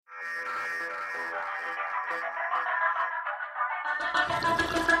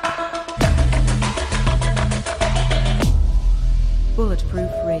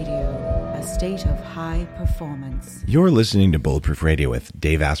Bulletproof Radio, a state of high performance. You're listening to Bulletproof Radio with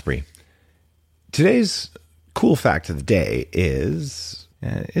Dave Asprey. Today's cool fact of the day is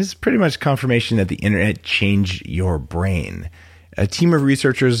pretty much confirmation that the internet changed your brain. A team of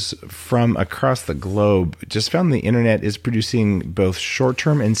researchers from across the globe just found the internet is producing both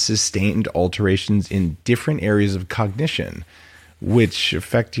short-term and sustained alterations in different areas of cognition, which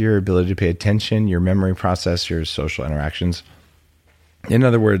affect your ability to pay attention, your memory process, your social interactions. In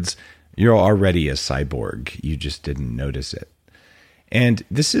other words, you're already a cyborg. You just didn't notice it. And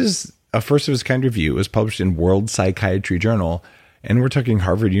this is a first of its kind review. It was published in World Psychiatry Journal. And we're talking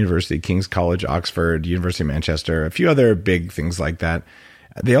Harvard University, King's College, Oxford, University of Manchester, a few other big things like that.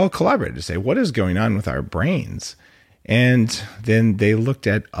 They all collaborated to say, what is going on with our brains? And then they looked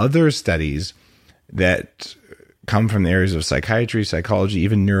at other studies that come from the areas of psychiatry, psychology,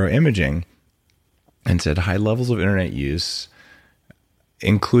 even neuroimaging, and said high levels of internet use,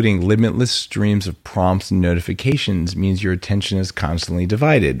 including limitless streams of prompts and notifications, means your attention is constantly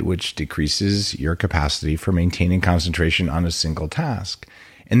divided, which decreases your capacity for maintaining concentration on a single task.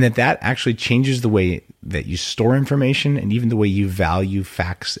 And that actually changes the way that you store information and even the way you value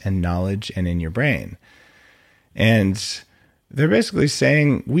facts and knowledge and in your brain. And they're basically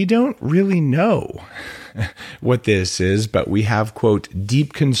saying, we don't really know what this is, but we have, quote,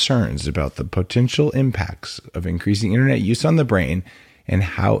 deep concerns about the potential impacts of increasing internet use on the brain and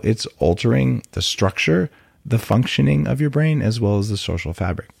how it's altering the structure, the functioning of your brain, as well as the social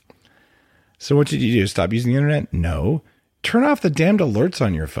fabric. So what did you do? Stop using the internet? No. Turn off the damned alerts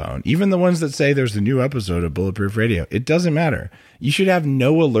on your phone, even the ones that say there's a new episode of Bulletproof Radio. It doesn't matter. You should have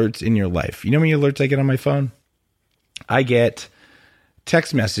no alerts in your life. You know how many alerts I get on my phone? I get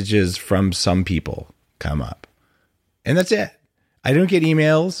text messages from some people come up. And that's it. I don't get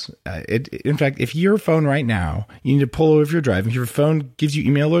emails. In fact, if your phone right now, you need to pull over if you're driving. If your phone gives you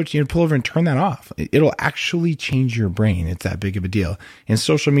email alerts, you need to pull over and turn that off. It'll actually change your brain. It's that big of a deal. And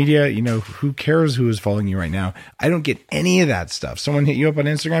social media, who cares who is following you right now? I don't get any of that stuff. Someone hit you up on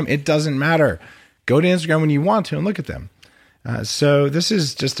Instagram, it doesn't matter. Go to Instagram when you want to and look at them. So this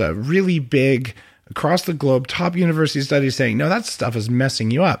is just a really big, across the globe, top university study saying, no, that stuff is messing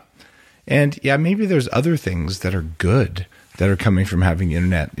you up. And yeah, maybe there's other things that are good that are coming from having the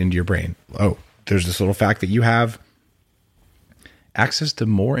internet into your brain. Oh, there's this little fact that you have access to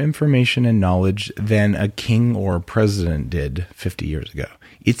more information and knowledge than a king or a president did 50 years ago.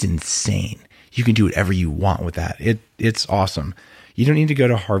 It's insane. You can do whatever you want with that. It's awesome. You don't need to go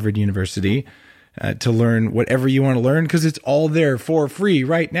to Harvard University to learn whatever you want to learn because it's all there for free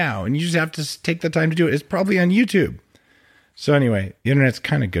right now. And you just have to take the time to do it. It's probably on YouTube. So anyway, the internet's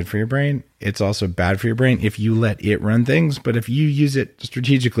kind of good for your brain. It's also bad for your brain if you let it run things. But if you use it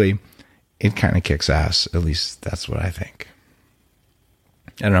strategically, it kind of kicks ass. At least that's what I think.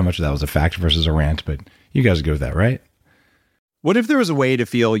 I don't know how much of that was a fact versus a rant, but you guys go with that, right? What if there was a way to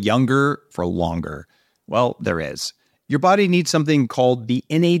feel younger for longer? Well, there is. Your body needs something called the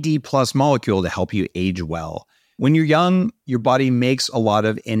NAD+ molecule to help you age well. When you're young, your body makes a lot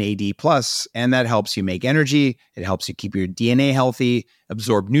of NAD+, and that helps you make energy, it helps you keep your DNA healthy,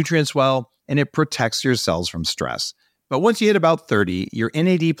 absorb nutrients well, and it protects your cells from stress. But once you hit about 30, your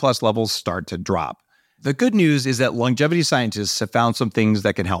NAD+ levels start to drop. The good news is that longevity scientists have found some things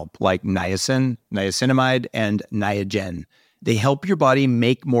that can help, like niacin, niacinamide, and Niagen. They help your body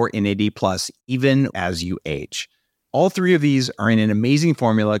make more NAD+, even as you age. All three of these are in an amazing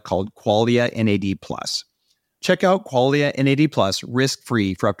formula called Qualia NAD+. Check out Qualia NAD+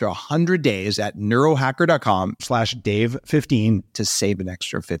 risk-free for up to 100 days at neurohacker.com/Dave15 to save an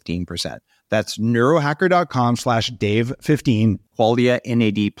extra 15%. That's neurohacker.com/Dave15, Qualia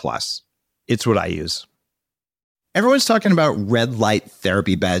NAD+. It's what I use. Everyone's talking about red light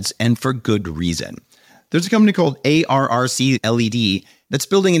therapy beds, and for good reason. There's a company called ARRC LED that's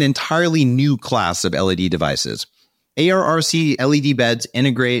building an entirely new class of LED devices. ARRC LED beds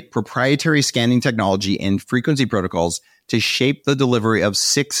integrate proprietary scanning technology and frequency protocols to shape the delivery of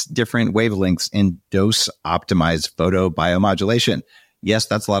 6 different wavelengths in dose-optimized photobiomodulation. Yes,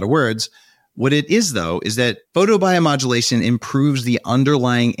 that's a lot of words. What it is, though, is that photobiomodulation improves the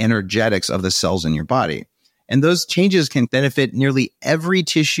underlying energetics of the cells in your body. And those changes can benefit nearly every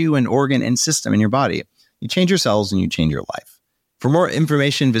tissue and organ and system in your body. You change your cells and you change your life. For more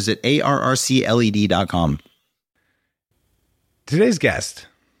information, visit arrcled.com. Today's guest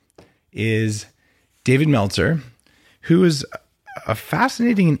is David Meltzer, who is a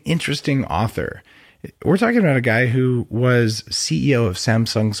fascinating and interesting author. We're talking about a guy who was CEO of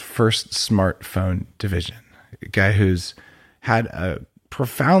Samsung's first smartphone division, a guy who's had a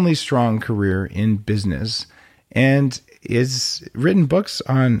profoundly strong career in business. And is written books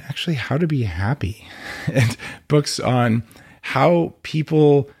on actually how to be happy and books on how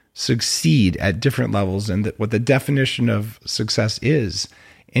people succeed at different levels and what the definition of success is.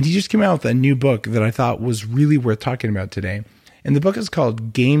 And he just came out with a new book that I thought was really worth talking about today. And the book is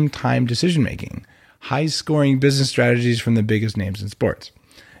called Game Time Decision Making: High Scoring Business Strategies from the Biggest Names in Sports.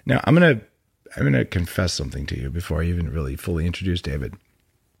 Now, I'm going to confess something to you before I even really fully introduce David.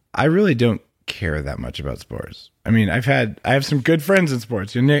 I really don't care that much about sports. I mean, I have some good friends in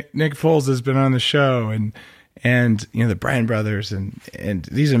sports. Nick Foles has been on the show, and the Bryan brothers and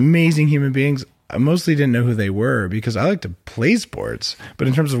these amazing human beings. I mostly didn't know who they were because I like to play sports, but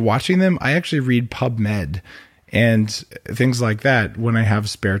in terms of watching them, I actually read PubMed and things like that when I have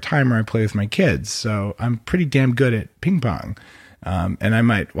spare time or I play with my kids. So I'm pretty damn good at ping pong, and I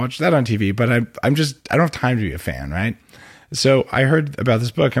might watch that on TV. But I don't have time to be a fan, right? So I heard about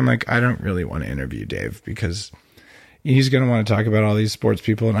this book. I'm like, I don't really want to interview Dave because he's going to want to talk about all these sports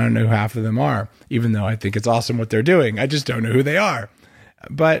people, and I don't know who half of them are, even though I think it's awesome what they're doing. I just don't know who they are.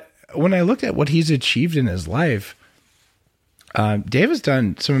 But when I looked at what he's achieved in his life, Dave has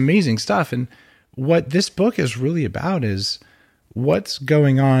done some amazing stuff. And what this book is really about is what's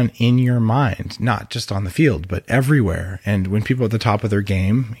going on in your mind, not just on the field, but everywhere. And when people are at the top of their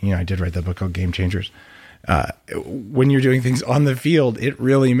game, I did write that book called Game Changers. When you're doing things on the field, it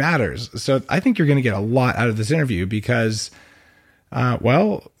really matters. So I think you're going to get a lot out of this interview because,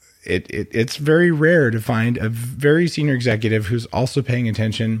 it's very rare to find a very senior executive who's also paying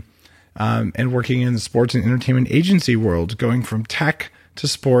attention and working in the sports and entertainment agency world, going from tech to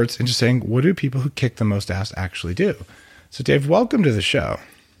sports and just saying, what do people who kick the most ass actually do? So Dave, welcome to the show.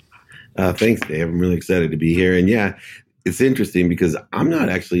 Thanks, Dave. I'm really excited to be here. And yeah, it's interesting because I'm not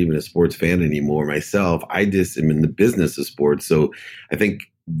actually even a sports fan anymore myself. I just am in the business of sports. So I think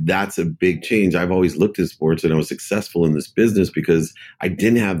that's a big change. I've always looked at sports and I was successful in this business because I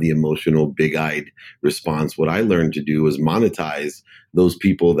didn't have the emotional big-eyed response. What I learned to do was monetize those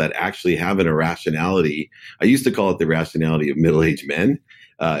people that actually have an irrationality. I used to call it the irrationality of middle-aged men.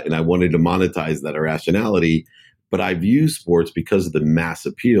 And I wanted to monetize that irrationality. But I've used sports because of the mass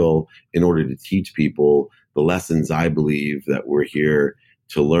appeal in order to teach people the lessons I believe that we're here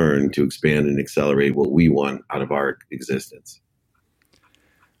to learn, to expand and accelerate what we want out of our existence.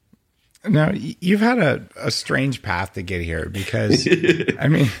 Now, you've had a strange path to get here because, I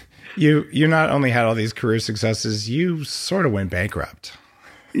mean, you not only had all these career successes, you sort of went bankrupt.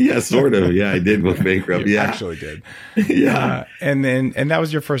 Yeah, sort of. Yeah, I did go bankrupt. You yeah, actually did. Yeah. And that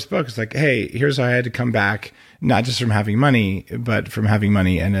was your first book. It's like, hey, here's how I had to come back, not just from having money, but from having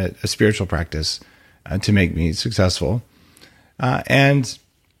money and a spiritual practice to make me successful. And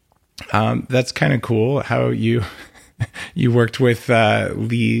that's kind of cool how you worked with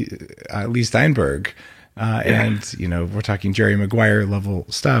Lee Steinberg, and we're talking Jerry Maguire level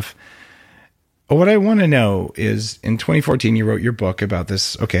stuff. What I want to know is, in 2014, you wrote your book about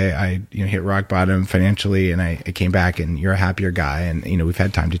this. Okay, I hit rock bottom financially, and I came back, and you're a happier guy, and we've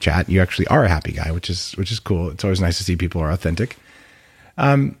had time to chat. You actually are a happy guy, which is cool. It's always nice to see people are authentic.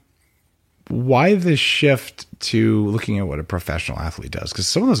 Why the shift to looking at what a professional athlete does? Because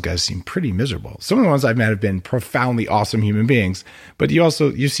some of those guys seem pretty miserable. Some of the ones I've met have been profoundly awesome human beings, but you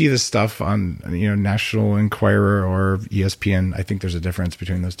see this stuff on National Enquirer or ESPN. I think there's a difference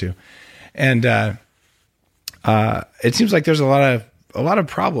between those two, and it seems like there's a lot of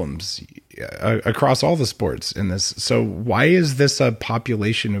problems across all the sports in this. So why is this a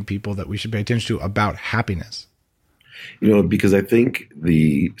population of people that we should pay attention to about happiness? Because I think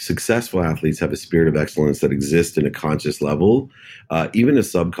the successful athletes have a spirit of excellence that exists in a conscious level, even a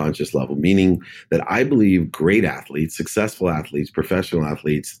subconscious level, meaning that I believe great athletes, successful athletes, professional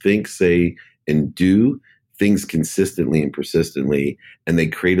athletes think, say, and do things consistently and persistently, and they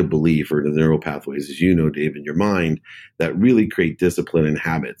create a belief or the neural pathways, as you know, Dave, in your mind, that really create discipline and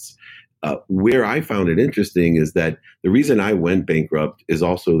habits. Where I found it interesting is that the reason I went bankrupt is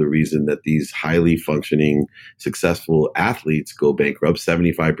also the reason that these highly functioning, successful athletes go bankrupt.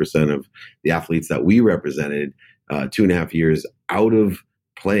 75% of the athletes that we represented 2.5 years out of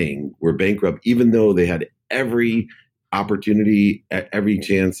playing were bankrupt, even though they had every opportunity, every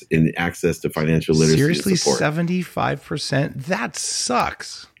chance and access to financial literacy. Seriously, and support. 75%? That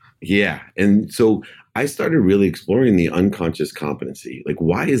sucks. Yeah. And so I started really exploring the unconscious competency. Like,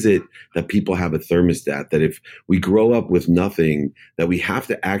 why is it that people have a thermostat that if we grow up with nothing, that we have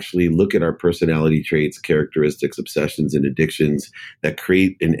to actually look at our personality traits, characteristics, obsessions, and addictions that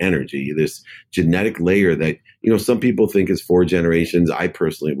create an energy, this genetic layer that some people think it's 4 generations. I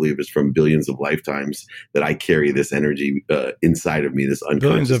personally believe it's from billions of lifetimes that I carry this energy inside of me, this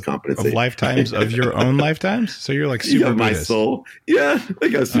unconscious competency. Of lifetimes of your own lifetimes? So you're like super my Buddhist. Soul. Yeah,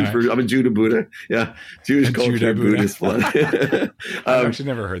 like I'm a Judah Buddha. Yeah, Jewish culture, Buddhist blood. I've actually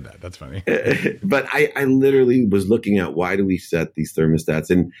never heard that. That's funny. But I literally was looking at why do we set these thermostats,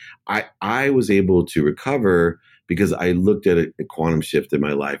 and I was able to recover because I looked at a quantum shift in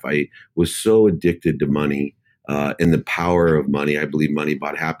my life. I was so addicted to money and the power of money. I believe money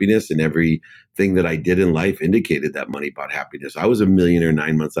bought happiness, and everything that I did in life indicated that money bought happiness. I was a millionaire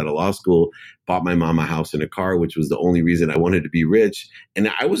 9 months out of law school, bought my mom a house and a car, which was the only reason I wanted to be rich. And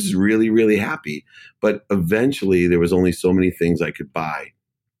I was really, really happy. But eventually there was only so many things I could buy.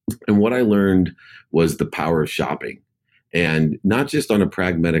 And what I learned was the power of shopping. And not just on a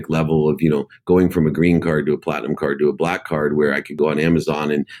pragmatic level of, going from a green card to a platinum card to a black card where I could go on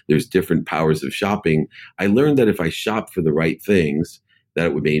Amazon and there's different powers of shopping. I learned that if I shopped for the right things, that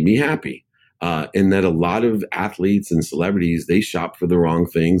it would make me happy. And that a lot of athletes and celebrities, they shop for the wrong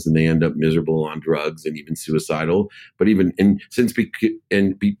things and they end up miserable on drugs and even suicidal. But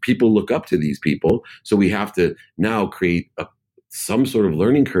people look up to these people. So we have to now create some sort of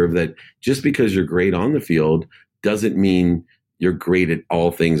learning curve that just because you're great on the field doesn't mean you're great at all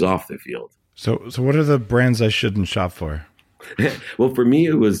things off the field. So what are the brands I shouldn't shop for? Well, for me,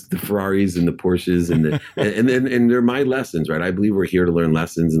 it was the Ferraris and the Porsches and they're my lessons, right? I believe we're here to learn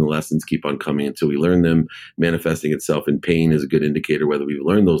lessons, and the lessons keep on coming until we learn them. Manifesting itself in pain is a good indicator whether we've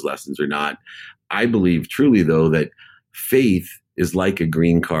learned those lessons or not. I believe truly, though, that faith is like a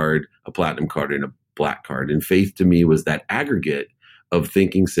green card, a platinum card, and a black card. And faith to me was that aggregate of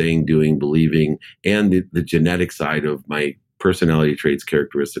thinking, saying, doing, believing, and the genetic side of my personality traits,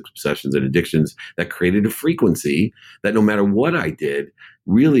 characteristics, obsessions, and addictions that created a frequency that no matter what I did,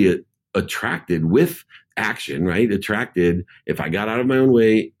 really attracted with action, right? Attracted, if I got out of my own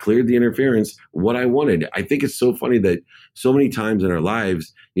way, cleared the interference, what I wanted. I think it's so funny that so many times in our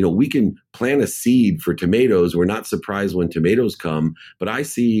lives, we can plant a seed for tomatoes. We're not surprised when tomatoes come, but I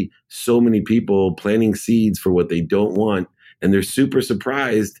see so many people planting seeds for what they don't want, and they're super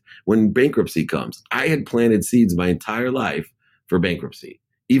surprised when bankruptcy comes. I had planted seeds my entire life for bankruptcy,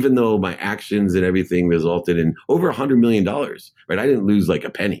 even though my actions and everything resulted in over $100 million, right? I didn't lose like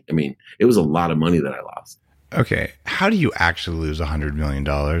a penny. I mean, it was a lot of money that I lost. Okay. How do you actually lose $100 million?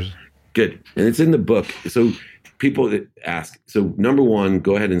 Good. And it's in the book. So people ask, so number one,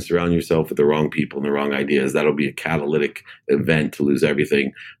 go ahead and surround yourself with the wrong people and the wrong ideas. That'll be a catalytic event to lose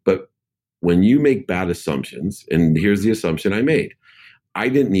everything. But when you make bad assumptions, and here's the assumption I made, I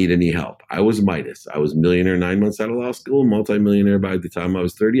didn't need any help. I was Midas. I was millionaire 9 months out of law school, multimillionaire by the time I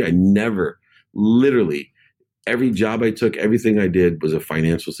was 30. I never, literally, every job I took, everything I did was a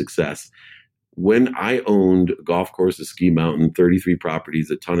financial success. When I owned a golf course, a ski mountain, 33 properties,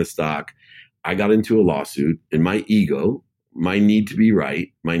 a ton of stock, I got into a lawsuit, and my ego, my need to be right,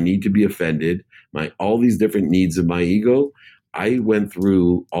 my need to be offended, all these different needs of my ego, I went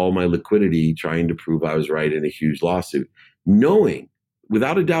through all my liquidity trying to prove I was right in a huge lawsuit, knowing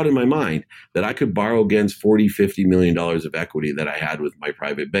without a doubt in my mind that I could borrow against $40-50 million of equity that I had with my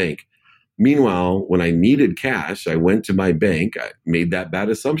private bank. Meanwhile, when I needed cash, I went to my bank, I made that bad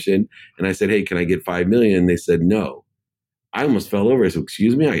assumption, and I said, hey, can I get $5 million? And they said, no. I almost fell over. I said,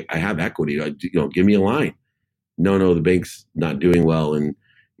 excuse me, I have equity. Give me a line. No, the bank's not doing well. And,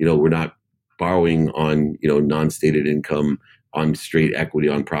 we're not borrowing on, non-stated income on straight equity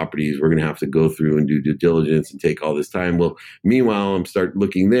on properties. We're going to have to go through and do due diligence and take all this time. Well, meanwhile, I'm start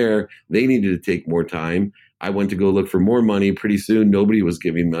looking there. They needed to take more time. I went to go look for more money. Pretty soon, nobody was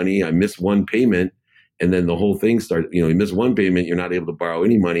giving money. I missed one payment. And then the whole thing started, you miss one payment, you're not able to borrow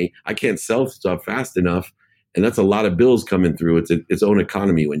any money. I can't sell stuff fast enough. And that's a lot of bills coming through. It's its own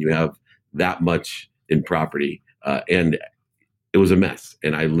economy when you have that much in property. And it was a mess.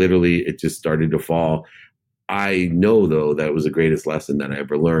 And it just started to fall. I know, though, that it was the greatest lesson that I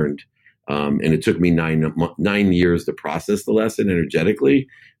ever learned. And it took me 9 years to process the lesson energetically,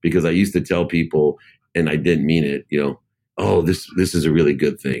 because I used to tell people, and I didn't mean it, oh, this is a really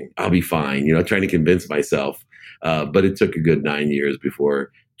good thing. I'll be fine, trying to convince myself. But it took a good 9 years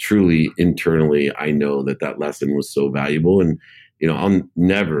before truly internally I know that lesson was so valuable. And, I'll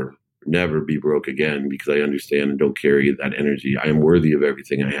never be broke again, because I understand and don't carry that energy. I am worthy of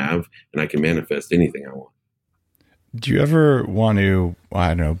everything I have, and I can manifest anything I want. Do you ever want to,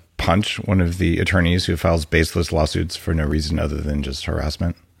 punch one of the attorneys who files baseless lawsuits for no reason other than just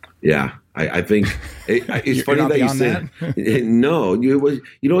harassment? Yeah, I think it's funny that you said no.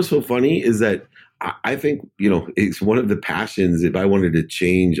 What's so funny is that I think, it's one of the passions. If I wanted to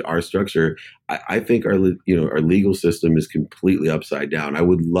change our structure, I think our legal system is completely upside down. I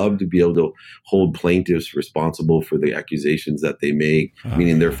would love to be able to hold plaintiffs responsible for the accusations that they make,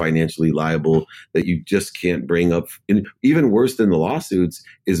 meaning they're financially liable, that you just can't bring up. And even worse than the lawsuits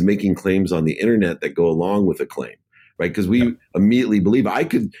is making claims on the internet that go along with a claim. Right. Because we immediately believe I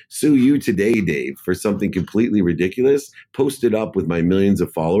could sue you today, Dave, for something completely ridiculous, post it up with my millions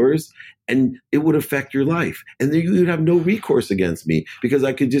of followers, and it would affect your life. And then you'd have no recourse against me because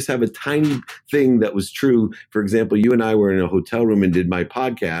I could just have a tiny thing that was true. For example, you and I were in a hotel room and did my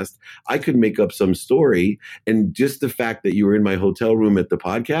podcast. I could make up some story. And just the fact that you were in my hotel room at the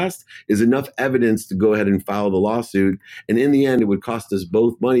podcast is enough evidence to go ahead and file the lawsuit. And in the end, it would cost us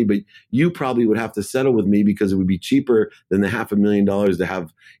both money, but you probably would have to settle with me because it would be cheaper than the $500,000 to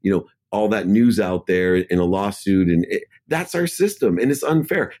have, all that news out there in a lawsuit. And that's our system. And it's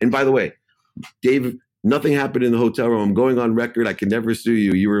unfair. And by the way, Dave, nothing happened in the hotel room. I'm going on record. I can never sue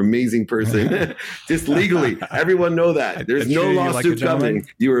you. You were an amazing person. Just legally. Everyone know that. There's no lawsuit coming.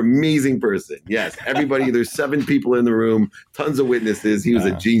 You were an amazing person. Yes. Everybody, there's 7 people in the room, tons of witnesses. He was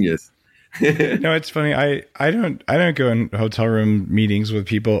a genius. No, it's funny. I don't go in hotel room meetings with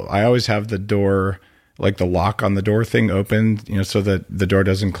people. I always have the door, like the lock on the door thing open, so that the door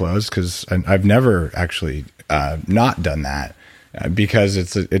doesn't close. Because I've never actually not done that because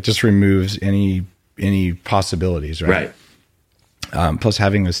it just removes any possibilities, right? Right. Plus,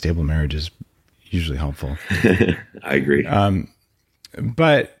 having a stable marriage is usually helpful. I agree.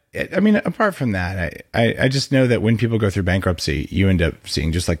 But I mean, apart from that, I just know that when people go through bankruptcy, you end up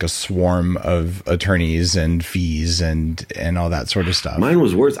seeing just like a swarm of attorneys and fees and all that sort of stuff. Mine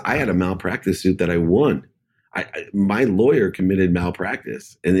was worse. I had a malpractice suit that I won. My lawyer committed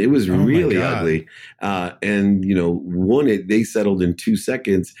malpractice, and it was really ugly. And won it. They settled in 2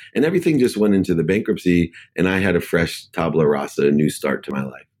 seconds, and everything just went into the bankruptcy. And I had a fresh tabula rasa, a new start to my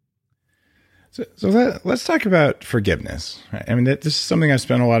life. So let's talk about forgiveness. Right? I mean, this is something I've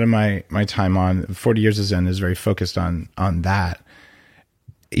spent a lot of my time on. 40 Years of Zen is very focused on that.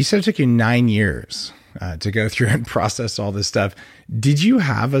 You said it took you 9 years to go through and process all this stuff. Did you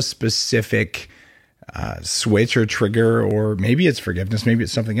have a specific switch or trigger, or maybe it's forgiveness, maybe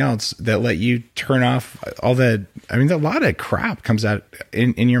it's something else that let you turn off all that? I mean, a lot of crap comes out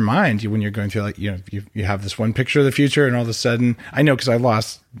in your mind when you're going through, like, you have this one picture of the future, and all of a sudden, I know because I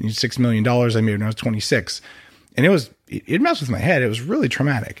lost $6 million I made when I was 26, and it messed with my head. It was really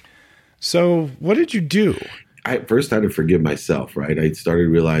traumatic. So what did you do? I first had to forgive myself, right? I started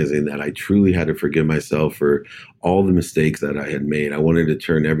realizing that I truly had to forgive myself for all the mistakes that I had made. I wanted to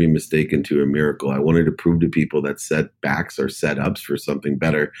turn every mistake into a miracle. I wanted to prove to people that setbacks are setups for something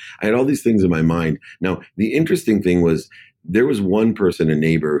better. I had all these things in my mind. Now, the interesting thing was there was one person, a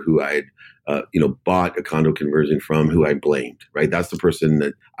neighbor, who I had bought a condo conversion from, who I blamed, right? That's the person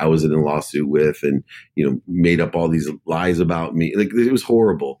that I was in a lawsuit with and, made up all these lies about me. Like, it was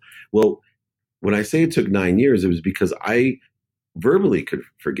horrible. Well, when I say it took 9 years, it was because I verbally could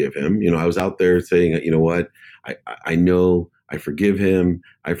forgive him. I was out there saying, you know what, I know I forgive him.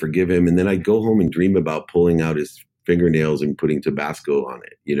 And then I'd go home and dream about pulling out his fingernails and putting Tabasco on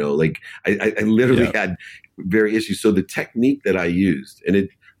it. I literally had very issues. So the technique that I used, and it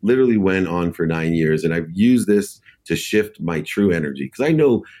literally went on for 9 years, and I've used this to shift my true energy. Because I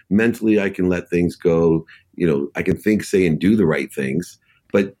know mentally I can let things go. I can think, say, and do the right things.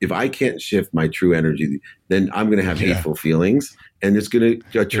 But if I can't shift my true energy, then I'm going to have hateful feelings, and it's going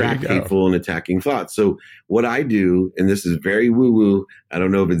to attract hateful and attacking thoughts. So what I do, and this is very woo-woo, I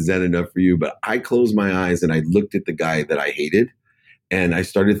don't know if it's Zen enough for you, but I closed my eyes and I looked at the guy that I hated, and I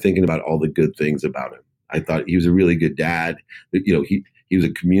started thinking about all the good things about him. I thought he was a really good dad. He was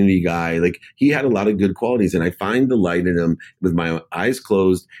a community guy. Like, he had a lot of good qualities, and I find the light in him with my eyes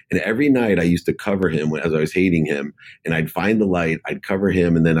closed. And every night I used to cover him as I was hating him, and I'd find the light, I'd cover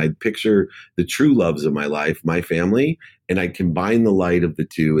him, and then I'd picture the true loves of my life, my family, and I'd combine the light of the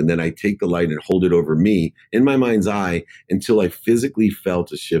two. And then I'd take the light and hold it over me in my mind's eye until I physically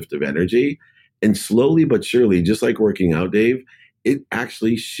felt a shift of energy. And slowly but surely, just like working out, Dave, it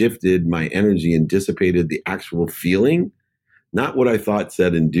actually shifted my energy and dissipated the actual feeling. Not what I thought,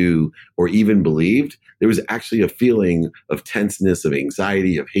 said, and do, or even believed. There was actually a feeling of tenseness, of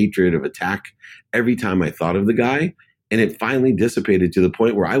anxiety, of hatred, of attack every time I thought of the guy. And it finally dissipated to the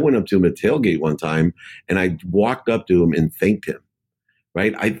point where I went up to him at tailgate one time, and I walked up to him and thanked him,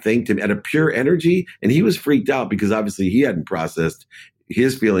 right? I thanked him at a pure energy, and he was freaked out because obviously he hadn't processed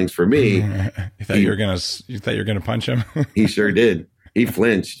his feelings for me. You thought you were gonna punch him? He sure did. He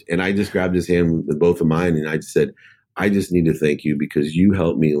flinched, and I just grabbed his hand with both of mine, and I just said, I just need to thank you because you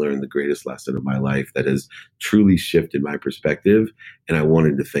helped me learn the greatest lesson of my life that has truly shifted my perspective. And I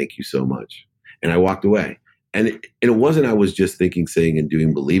wanted to thank you so much. And I walked away. And it wasn't I was just thinking, saying, and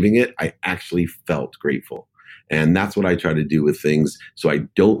doing, believing it. I actually felt grateful. And that's what I try to do with things so I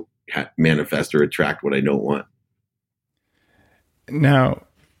don't manifest or attract what I don't want. Now,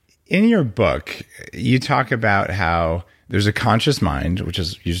 in your book, you talk about how there's a conscious mind, which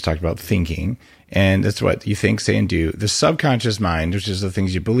is, you just talked about thinking, and that's what you think, say, and do. The subconscious mind, which is the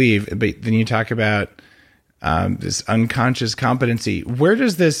things you believe, but then you talk about this unconscious competency. Where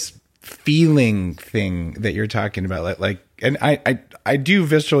does this feeling thing that you're talking about, and I do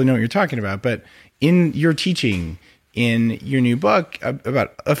viscerally know what you're talking about, but in your teaching, in your new book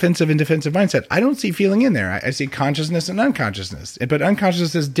about offensive and defensive mindset, I don't see feeling in there. I see consciousness and unconsciousness, but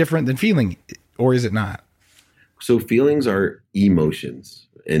unconsciousness is different than feeling, or is it not? So feelings are emotions,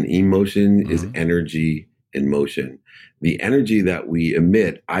 and emotion is energy in motion. The energy that we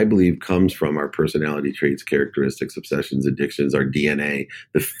emit, I believe, comes from our personality traits, characteristics, obsessions, addictions, our DNA.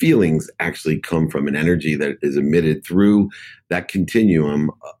 The feelings actually come from an energy that is emitted through that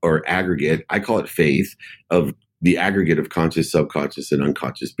continuum or aggregate. I call it faith, of the aggregate of conscious, subconscious, and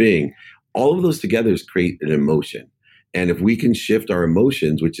unconscious being. All of those together create an emotion. And if we can shift our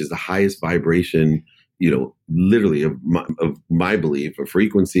emotions, which is the highest vibration, literally of my belief, a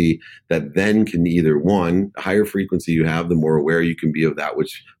frequency that then can either, one, the higher frequency you have, the more aware you can be of that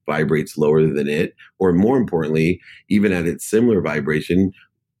which vibrates lower than it, or more importantly, even at its similar vibration,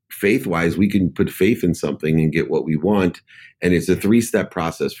 faith-wise, we can put faith in something and get what we want. And it's a 3-step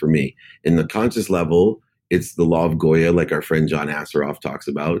process for me. In the conscious level, it's the law of Goya, like our friend John Asseroff talks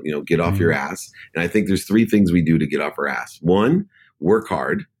about, get off your ass. And I think there's 3 things we do to get off our ass. 1, work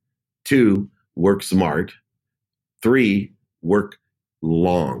hard. 2, work smart. 3, work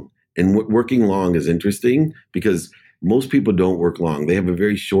long. And working long is interesting because most people don't work long. They have a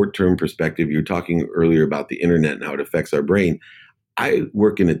very short-term perspective. You're talking earlier about the internet and how it affects our brain. I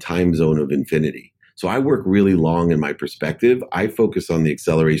work in a time zone of infinity. So I work really long in my perspective. I focus on the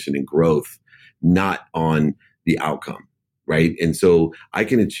acceleration and growth, not on the outcome, right? And so I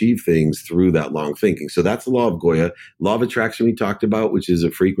can achieve things through that long thinking. So that's the law of Goya. Law of attraction we talked about, which is a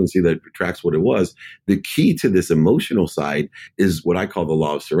frequency that attracts what it was. The key to this emotional side is what I call the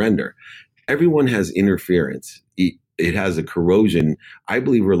law of surrender. Everyone has interference. It has a corrosion. I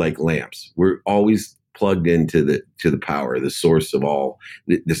believe we're like lamps. We're always plugged into the power, the source of all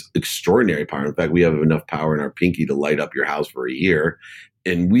this extraordinary power. In fact, we have enough power in our pinky to light up your house for a year.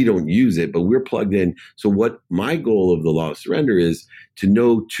 And we don't use it, but we're plugged in. So what my goal of the law of surrender is to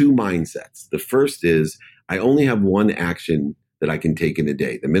know 2 mindsets. The first is I only have one action that I can take in a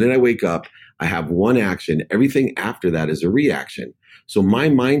day. The minute I wake up, I have one action. Everything after that is a reaction. So my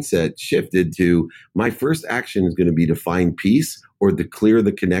mindset shifted to my first action is going to be to find peace or to clear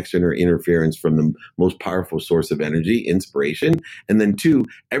the connection or interference from the most powerful source of energy, inspiration. And then 2,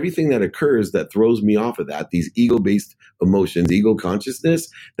 everything that occurs that throws me off of that, these ego-based emotions, ego consciousness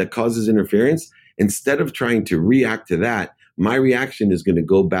that causes interference, instead of trying to react to that, my reaction is going to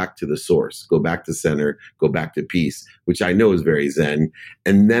go back to the source, go back to center, go back to peace, which I know is very Zen.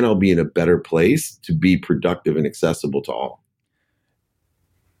 And then I'll be in a better place to be productive and accessible to all.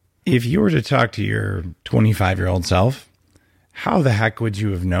 If you were to talk to your 25-year-old self, how the heck would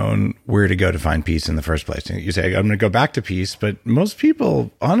you have known where to go to find peace in the first place? You say, I'm going to go back to peace. But most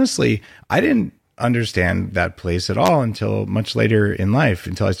people, honestly, I didn't understand that place at all until much later in life,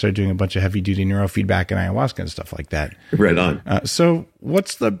 until I started doing a bunch of heavy-duty neurofeedback and ayahuasca and stuff like that. Right on. So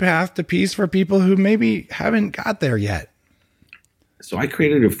what's the path to peace for people who maybe haven't got there yet? So I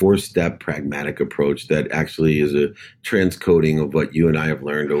created a 4-step pragmatic approach that actually is a transcoding of what you and I have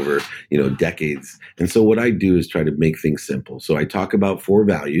learned over, decades. And so what I do is try to make things simple. So I talk about 4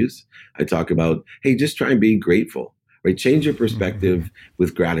 values. I talk about, hey, just try and be grateful, right? Change your perspective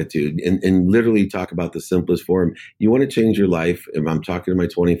with gratitude and literally talk about the simplest form. You want to change your life. If I'm talking to my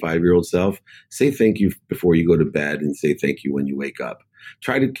 25-year-old self, say thank you before you go to bed and say thank you when you wake up.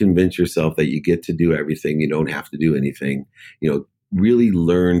 Try to convince yourself that you get to do everything. You don't have to do anything, really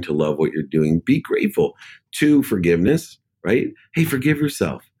learn to love what you're doing. Be grateful. 2, forgiveness, right? Hey, forgive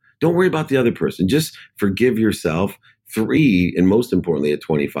yourself. Don't worry about the other person. Just forgive yourself. 3, and most importantly at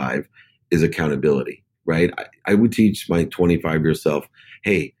 25, is accountability, right? I would teach my 25-year-old self,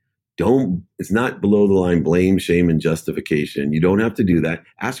 hey, it's not below the line blame, shame, and justification. You don't have to do that.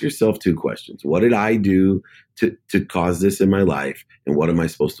 Ask yourself 2 questions. What did I do to cause this in my life? And what am I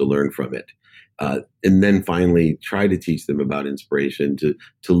supposed to learn from it? And then finally, try to teach them about inspiration, to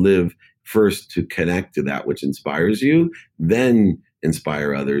live first, to connect to that which inspires you, then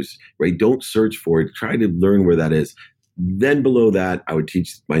inspire others, right? Don't search for it. Try to learn where that is. Then below that, I would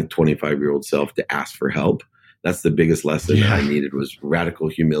teach my 25-year-old self to ask for help. That's the biggest lesson that I needed, was radical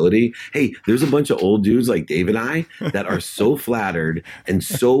humility. Hey, there's a bunch of old dudes like Dave and I that are so flattered and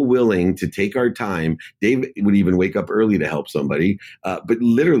so willing to take our time. Dave would even wake up early to help somebody, but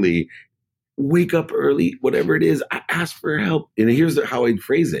literally wake up early, whatever it is, I ask for help. And here's how I'd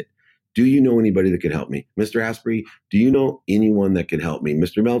phrase it. Do you know anybody that can help me? Mr. Asprey, do you know anyone that can help me?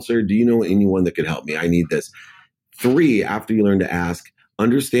 Mr. Meltzer, do you know anyone that can help me? I need this. 3, after you learn to ask,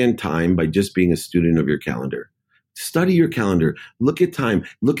 understand time by just being a student of your calendar. Study your calendar. Look at time.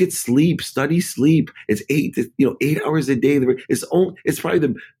 Look at sleep. Study sleep. It's 8 hours a day. It's probably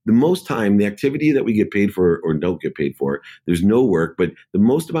the most time, the activity that we get paid for or don't get paid for. There's no work, but the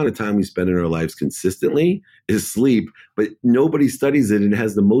most amount of time we spend in our lives consistently is sleep. But nobody studies it, and it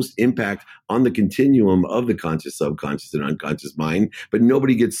has the most impact on the continuum of the conscious, subconscious, and unconscious mind. But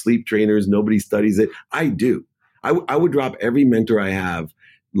nobody gets sleep trainers. Nobody studies it. I do. I would drop every mentor I have.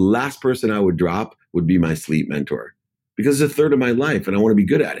 Last person I would drop would be my sleep mentor, because it's a third of my life and I want to be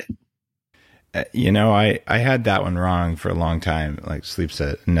good at it. I had that one wrong for a long time. Like, sleep's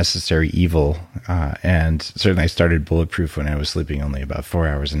a necessary evil. And certainly I started Bulletproof when I was sleeping only about 4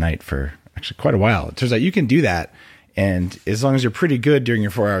 hours a night for actually quite a while. It turns out you can do that. And as long as you're pretty good during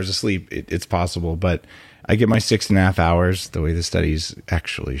your 4 hours of sleep, it's possible. But I get my 6.5 hours the way the studies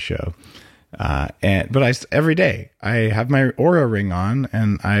actually show. But every day I have my Oura ring on,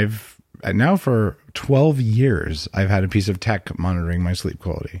 and now for 12 years, I've had a piece of tech monitoring my sleep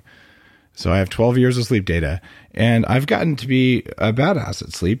quality. So I have 12 years of sleep data, and I've gotten to be a badass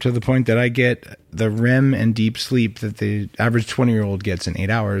at sleep to the point that I get the REM and deep sleep that the average 20-year-old gets in 8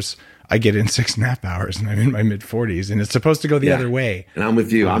 hours. I get in 6.5 hours, and I'm in my mid-40s, and it's supposed to go the other way. And I'm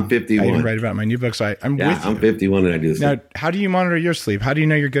with you. I'm 51. I even write about my new book, so I'm with you. I'm 51, and I do this. Now, how do you monitor your sleep? How do you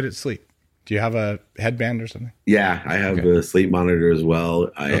know you're good at sleep? Do you have a headband or something? Yeah, I have a sleep monitor as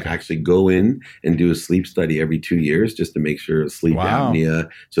well. I actually go in and do a sleep study every 2 years just to make sure sleep apnea.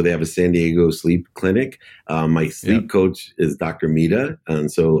 So they have a San Diego sleep clinic. My sleep coach is Dr. Mita.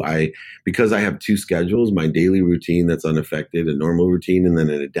 And so because I have 2 schedules, my daily routine that's unaffected, a normal routine, and then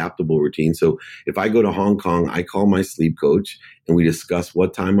an adaptable routine. So if I go to Hong Kong, I call my sleep coach and we discuss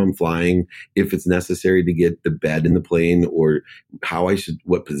what time I'm flying, if it's necessary to get the bed in the plane, or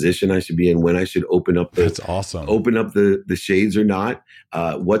what position I should be in, when I should open up the shades or not,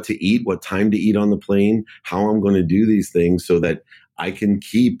 what to eat, what time to eat on the plane, how I'm going to do these things so that I can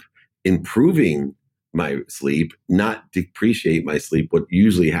keep improving my sleep, not depreciate my sleep. What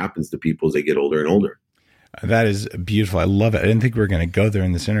usually happens to people as they get older and older. That is beautiful. I love it. I didn't think we were going to go there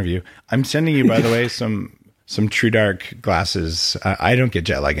in this interview. I'm sending you, by the way, some True Dark glasses. I don't get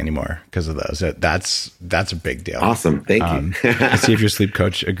jet lag anymore because of those. That's a big deal. Awesome. Thank you. Let's see if your sleep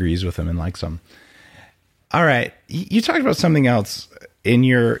coach agrees with them and likes them. All right. You talked about something else in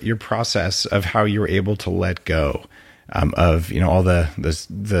your process of how you were able to let go of all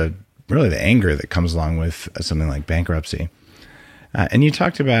the really the anger that comes along with something like bankruptcy. And you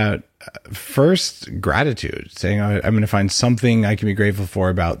talked about first gratitude, saying, I'm going to find something I can be grateful for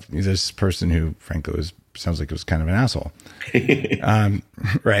about this person who, frankly, sounds like it was kind of an asshole.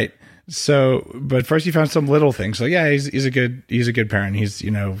 Right. So, but first you found some little things. So yeah, he's a good parent. He's,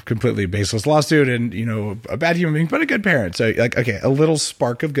 completely baseless lawsuit and, a bad human being, but a good parent. So like, okay, a little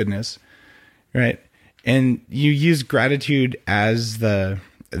spark of goodness. Right. And you use gratitude as the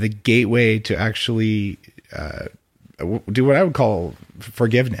gateway to actually, do what I would call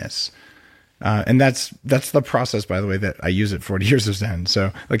forgiveness. And that's the process, by the way, that I use at 40 Years of Zen.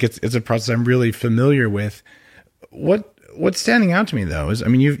 So like it's a process I'm really familiar with. What's standing out to me though is,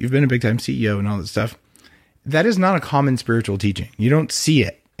 you've been a big time CEO and all that stuff. That is not a common spiritual teaching. You don't see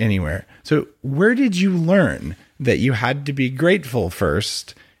it anywhere. So where did you learn that you had to be grateful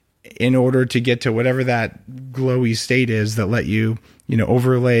first in order to get to whatever that glowy state is that let you,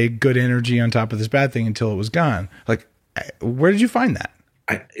 overlay good energy on top of this bad thing until it was gone? Like, where did you find that?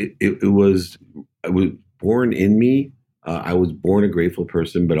 I was born in me. I was born a grateful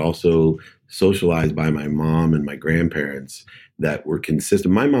person, but also socialized by my mom and my grandparents that were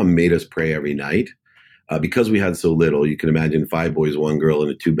consistent. My mom made us pray every night because we had so little. You can imagine 5 boys, 1 girl in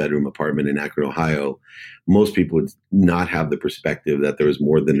a 2-bedroom apartment in Akron, Ohio. Most people would not have the perspective that there was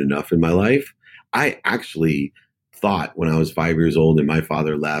more than enough in my life. I actually thought when I was 5 years old and my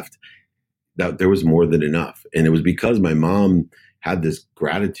father left that there was more than enough. And it was because my mom had this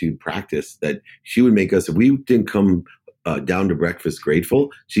gratitude practice that she would make us, if we didn't come down to breakfast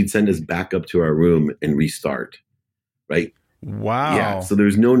grateful, she'd send us back up to our room and restart, right? Wow. Yeah. So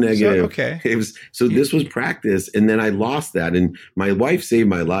there's no negative. So, okay. This was practice. And then I lost that. And my wife saved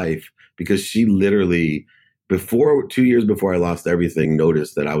my life because she literally, 2 years before I lost everything,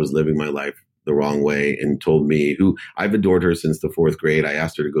 noticed that I was living my life the wrong way and told me, who I've adored her since the 4th grade. I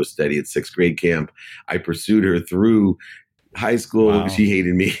asked her to go study at 6th grade camp. I pursued her through high school. Wow. She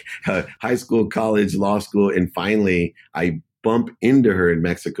hated me. High school, college, law school. And finally, I bumped into her in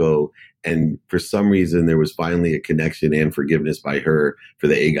Mexico. And for some reason, there was finally a connection and forgiveness by her for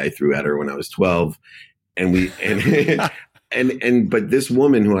the egg I threw at her when I was 12. But this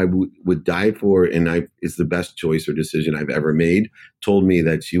woman who I would die for, and it's the best choice or decision I've ever made, told me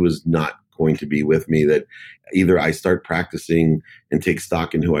that she was not going to be with me, that either I start practicing and take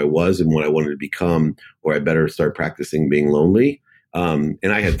stock in who I was and what I wanted to become, or I better start practicing being lonely. And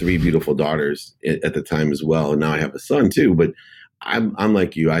I had 3 beautiful daughters at the time as well. And now I have a son too, but I'm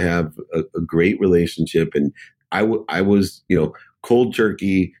like you. I have a great relationship, and I was, cold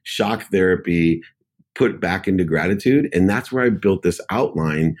turkey, shock therapy, put back into gratitude. And that's where I built this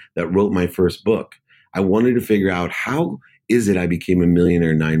outline that wrote my first book. I wanted to figure out, how is it I became a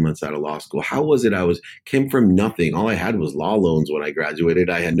millionaire 9 months out of law school? How was it came from nothing? All I had was law loans when I graduated.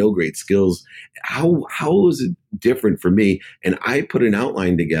 I had no great skills. How was it different for me? And I put an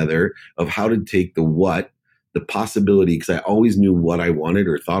outline together of how to take the possibility, because I always knew what I wanted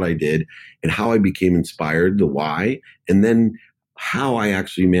or thought I did, and how I became inspired, the why, and then how I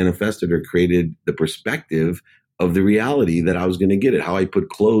actually manifested or created the perspective of the reality that I was going to get it, how I put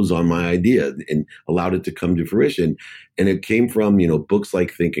clothes on my idea and allowed it to come to fruition. And it came from, books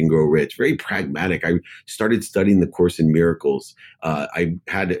like Think and Grow Rich, very pragmatic. I started studying the Course in Miracles. I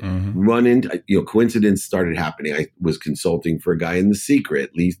had run into, coincidence started happening. I was consulting for a guy in The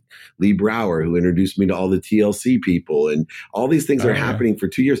Secret, Lee Brower, who introduced me to all the TLC people, and all these things are happening for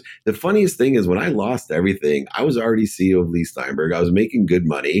 2 years. The funniest thing is, when I lost everything, I was already CEO of Lee Steinberg. I was making good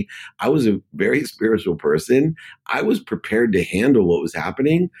money. I was a very spiritual person. I was prepared to handle what was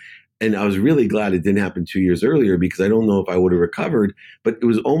happening. And I was really glad it didn't happen 2 years earlier, because I don't know if I would have recovered, but it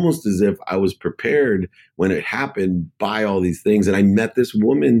was almost as if I was prepared when it happened by all these things. And I met this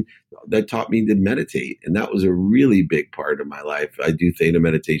woman that taught me to meditate. And that was a really big part of my life. I do theta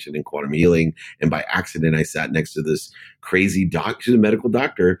meditation and quantum healing. And by accident, I sat next to this crazy she's a medical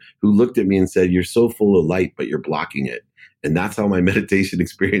doctor, who looked at me and said, "You're so full of light, but you're blocking it." And that's how my meditation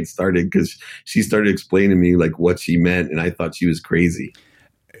experience started, because she started explaining to me like what she meant. And I thought she was crazy.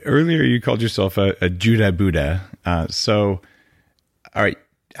 Earlier, you called yourself a Judah Buddha. All right,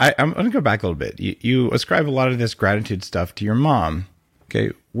 I'm going to go back a little bit. You ascribe a lot of this gratitude stuff to your mom. Okay,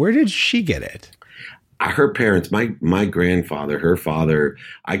 where did she get it? Her parents, my grandfather, her father,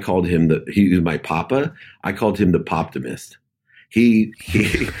 I called him he was my papa. I called him the Poptimist. He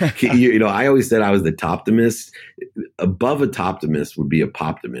I always said I was the Toptimist. Above a Toptimist would be a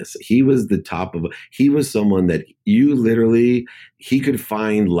Poptimist. He was the he was someone that he could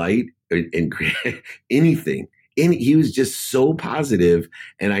find light and create anything. He was just so positive.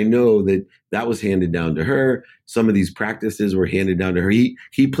 And I know that was handed down to her. Some of these practices were handed down to her.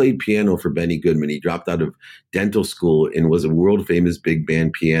 He played piano for Benny Goodman. He dropped out of dental school and was a world famous big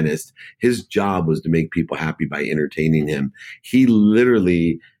band pianist. His job was to make people happy by entertaining him. He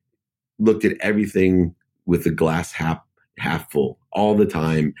literally looked at everything with the glass half full all the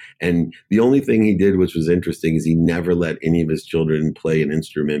time. And the only thing he did, which was interesting, is he never let any of his children play an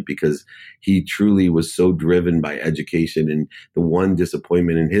instrument, because he truly was so driven by education. And the one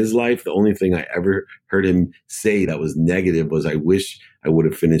disappointment in his life, the only thing I ever heard him say that was negative, was, "I wish I would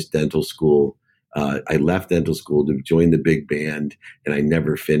have finished dental school. I left dental school to join the big band, and I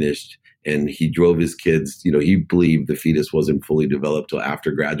never finished." And he drove his kids, he believed the fetus wasn't fully developed till after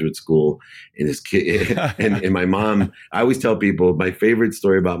graduate school. And his kid and my mom, I always tell people my favorite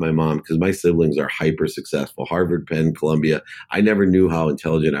story about my mom, because my siblings are hyper successful, Harvard, Penn, Columbia. I never knew how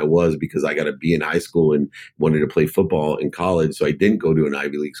intelligent I was, because I got a B in high school and wanted to play football in college. So I didn't go to an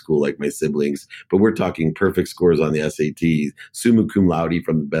Ivy League school like my siblings, but we're talking perfect scores on the SATs, summa cum laude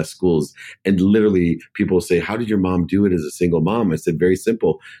from the best schools. And literally people say, "How did your mom do it as a single mom?" I said, very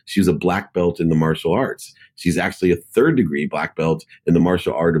simple. She was a black belt in the martial arts. She's actually a 3rd degree black belt in the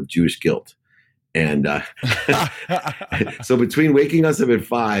martial art of Jewish guilt. And so between waking us up at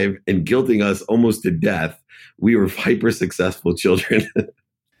 5 and guilting us almost to death, we were hyper successful children.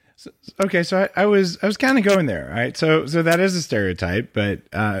 Okay, so I was kind of going there, right? So that is a stereotype, but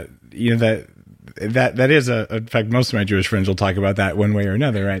that is in fact, most of my Jewish friends will talk about that one way or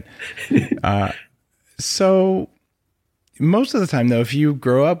another, right? So most of the time, though, if you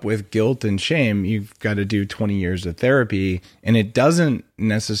grow up with guilt and shame, you've got to do 20 years of therapy, and it doesn't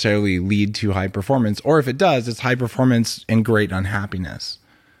necessarily lead to high performance. Or if it does, it's high performance and great unhappiness,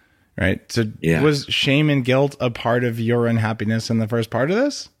 right? So was shame and guilt a part of your unhappiness in the first part of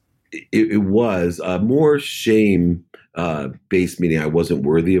this? It was more shame based, meaning I wasn't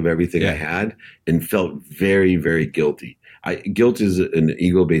worthy of everything I had and felt very, very guilty. Guilt is an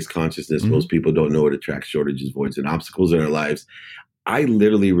ego-based consciousness. Most people don't know it attracts shortages, voids, and obstacles in our lives. I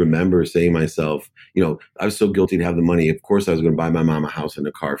literally remember saying to myself, I was so guilty to have the money. Of course, I was going to buy my mom a house and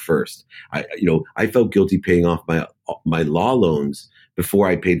a car first. I felt guilty paying off my law loans before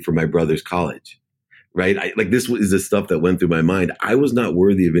I paid for my brother's college. Right? This is the stuff that went through my mind. I was not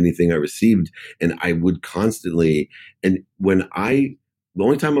worthy of anything I received, and I would constantly. And the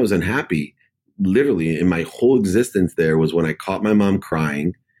only time I was unhappy, literally in my whole existence there, was when I caught my mom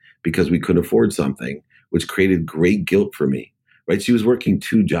crying because we couldn't afford something, which created great guilt for me, right? She was working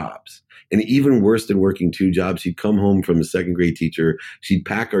 2 jobs. And even worse than working 2 jobs, she'd come home from a second grade teacher. She'd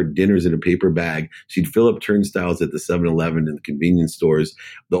pack our dinners in a paper bag. She'd fill up turnstiles at the 7-Eleven and the convenience stores.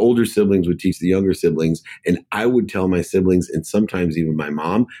 The older siblings would teach the younger siblings. And I would tell my siblings, and sometimes even my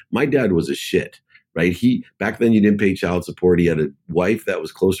mom, my dad was a shit. Right? Back then you didn't pay child support. He had a wife that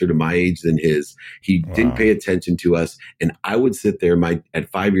was closer to my age than his. He didn't pay attention to us. And I would sit there at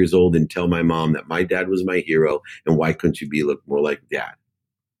 5 years old and tell my mom that my dad was my hero. And why couldn't you look more like dad?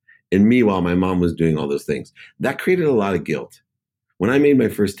 And meanwhile, my mom was doing all those things. That created a lot of guilt. When I made my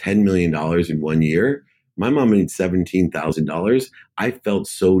first $10 million in 1 year, my mom made $17,000. I felt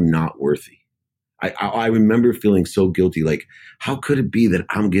so not worthy. I remember feeling so guilty. Like, how could it be that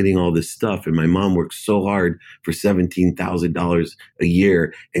I'm getting all this stuff and my mom worked so hard for $17,000 a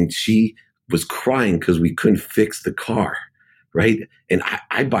year and she was crying because we couldn't fix the car, right? And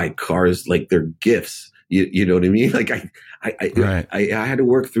I buy cars like they're gifts. You know what I mean? Like I had to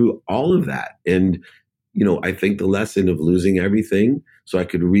work through all of that. And, I think the lesson of losing everything so I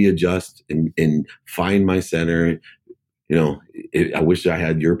could readjust and find my center. I wish I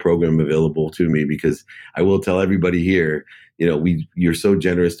had your program available to me, because I will tell everybody here, you're so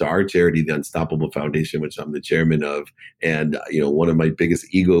generous to our charity, the Unstoppable Foundation, which I'm the chairman of. And, one of my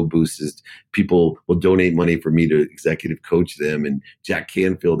biggest ego boosts is people will donate money for me to executive coach them. And Jack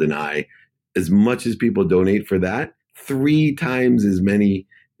Canfield and I, as much as people donate for that, 3 times as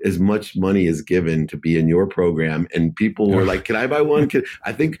much money is given to be in your program. And people were like, can I buy one?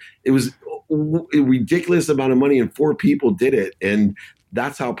 I think it was a ridiculous amount of money and 4 people did it. And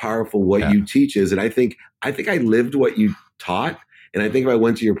that's how powerful what you teach is. And I think I lived what you taught. And I think if I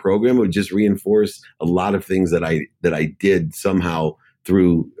went to your program, it would just reinforce a lot of things that I did somehow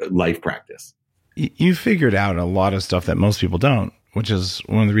through life practice. You figured out a lot of stuff that most people don't, which is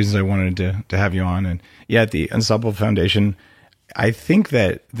one of the reasons I wanted to have you on. And at the Unstoppable Foundation, I think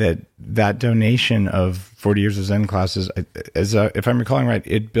that donation of 40 years of Zen classes, if I'm recalling right,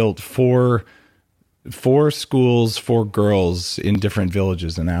 it built 4 schools for girls in different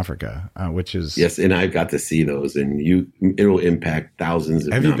villages in Africa, which is... Yes, and I got to see those, and it will impact thousands,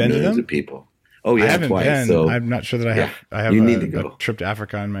 if not millions of people. Oh, yeah, I haven't twice. been. So I'm not sure that I have. I have a trip to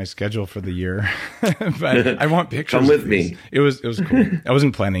Africa on my schedule for the year, but I want pictures. Come with me. It was cool. I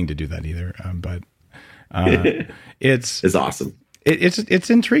wasn't planning to do that either, but it's awesome.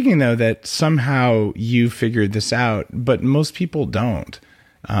 It's intriguing though that somehow you figured this out, but most people don't,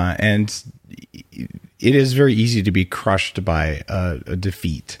 and it is very easy to be crushed by a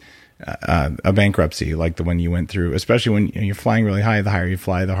defeat. A bankruptcy like the one you went through, especially when you're flying really high. The higher you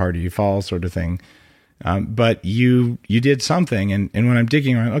fly, the harder you fall, sort of thing. But you did something, and when I'm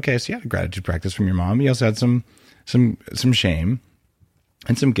digging around, okay, so you had a gratitude practice from your mom. You also had some shame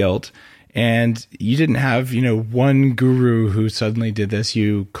and some guilt, and you didn't have one guru who suddenly did this.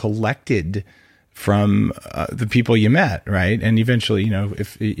 You collected from the people you met, right? And eventually,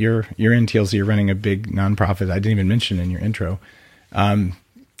 if you're in TLC, you're running a big nonprofit. I didn't even mention in your intro. And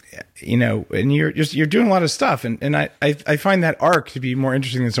you're doing a lot of stuff. And I find that arc to be more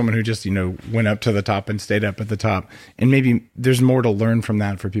interesting than someone who just, went up to the top and stayed up at the top. And maybe there's more to learn from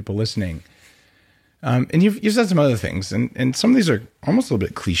that for people listening. And you've said some other things, and some of these are almost a little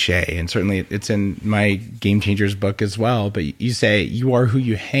bit cliche, and certainly it's in my Game Changers book as well. But you say you are who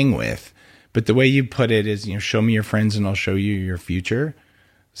you hang with, but the way you put it is, show me your friends and I'll show you your future.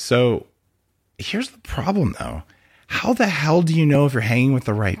 So here's the problem though. How the hell do you know if you're hanging with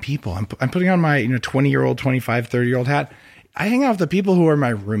the right people? I'm putting on my 20-year-old, 25, 30-year-old hat. I hang out with the people who are my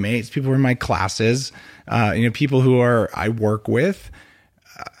roommates, people who are in my classes, people who I work with.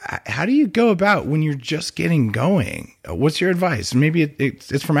 How do you go about when you're just getting going? What's your advice? Maybe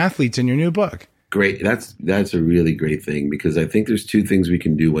it's from athletes in your new book. Great. That's a really great thing, because I think there's two things we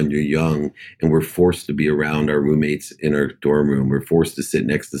can do when you're young and we're forced to be around our roommates in our dorm room. We're forced to sit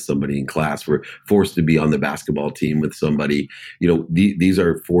next to somebody in class. We're forced to be on the basketball team with somebody. These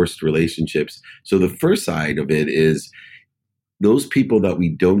are forced relationships. So the first side of it is those people that we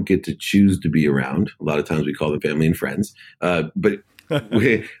don't get to choose to be around. A lot of times we call them family and friends. But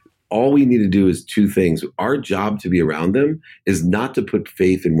all we need to do is two things. Our job to be around them is not to put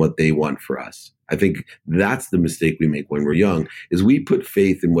faith in what they want for us. I think that's the mistake we make when we're young, is we put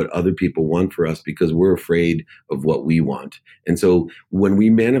faith in what other people want for us because we're afraid of what we want. And so when we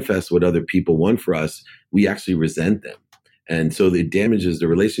manifest what other people want for us, we actually resent them. And so it damages the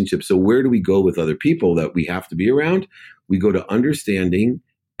relationship. So where do we go with other people that we have to be around? We go to understanding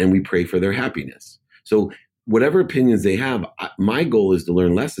and we pray for their happiness. So whatever opinions they have, my goal is to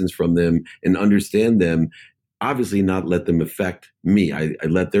learn lessons from them and understand them. Obviously not let them affect me. I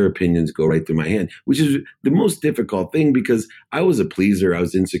let their opinions go right through my hand, which is the most difficult thing, because I was a pleaser. I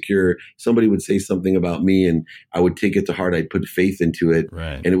was insecure. Somebody would say something about me and I would take it to heart. I'd put faith into it.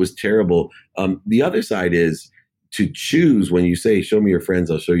 Right. And it was terrible. The other side is to choose. When you say, show me your friends,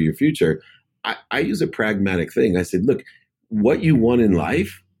 I'll show you your future. I use a pragmatic thing. I said, look, what you want in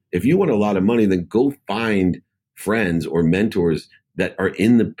life, if you want a lot of money, then go find friends or mentors that are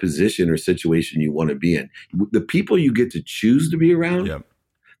in the position or situation you want to be in. The people you get to choose to be around, Yep.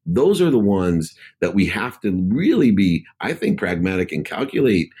 Those are the ones that we have to really be, I think, pragmatic and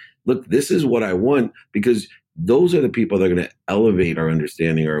calculate. Look, this is what I want, because those are the people that are going to elevate our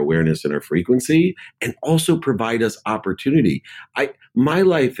understanding, our awareness, and our frequency, and also provide us opportunity. My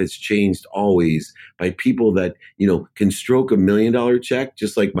life has changed always by people that, can stroke $1 million check,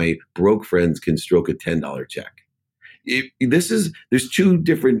 just like my broke friends can stroke a $10 check. There's two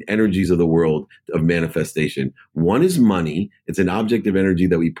different energies of the world of manifestation. One is money. It's an object of energy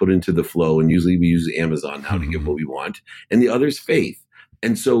that we put into the flow. And usually we use Amazon now to get what we want. And the other is faith.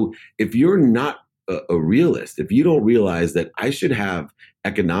 And so if you're not a realist, if you don't realize that I should have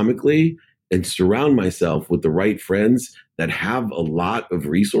economically and surround myself with the right friends that have a lot of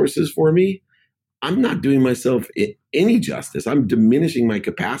resources for me, I'm not doing myself any justice. I'm diminishing my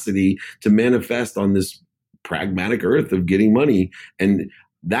capacity to manifest on this pragmatic earth of getting money. And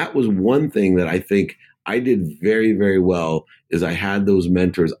that was one thing that I think I did very, very well, is I had those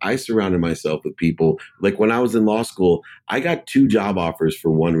mentors. I surrounded myself with people. Like when I was in law school, I got 2 job offers for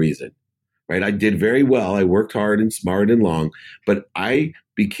one reason, right? I did very well. I worked hard and smart and long, but I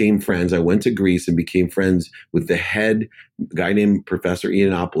became friends. I went to Greece and became friends with the head guy named Professor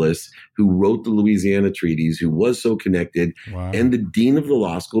Ianopoulos, who wrote the Louisiana treaties, who was so connected, Wow. and the dean of the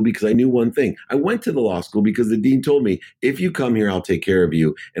law school, because I knew one thing. I went to the law school because the dean told me, if you come here, I'll take care of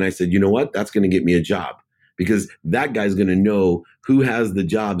you. And I said, you know what? That's going to get me a job, because that guy's going to know who has the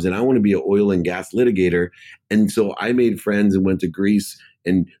jobs. And I want to be an oil and gas litigator. And so I made friends and went to Greece,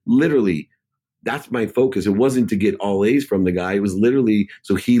 and literally, that's my focus. It wasn't to get all A's from the guy. It was literally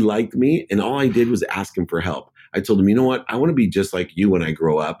so he liked me. And all I did was ask him for help. I told him, you know what? I want to be just like you when I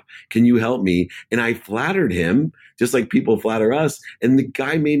grow up. Can you help me? And I flattered him just like people flatter us. And the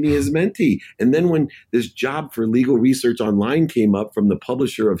guy made me his mentee. And then when this job for legal research online came up from the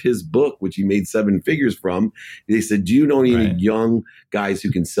publisher of his book, which he made 7 figures from, they said, do you know any Right. young guys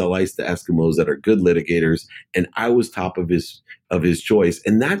who can sell ice to Eskimos that are good litigators? And I was top of his choice.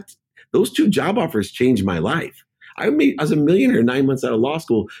 And those 2 job offers changed my life. I was a millionaire 9 months out of law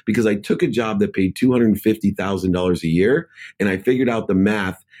school because I took a job that paid $250,000 a year, and I figured out the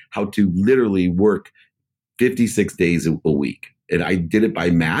math, how to literally work 56 days a week. And I did it by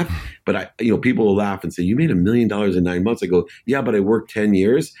math, but people will laugh and say, you made $1 million in 9 months. I go, yeah, but I worked 10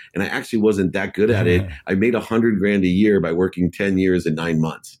 years and I actually wasn't that good at it. I made $100,000 a year by working 10 years and 9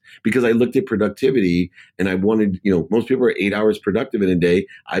 months, because I looked at productivity and I wanted, most people are 8 hours productive in a day.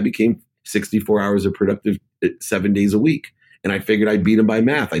 I became 64 hours of productive 7 days a week. And I figured I'd beat them by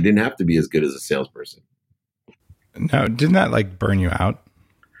math. I didn't have to be as good as a salesperson. No, didn't that burn you out?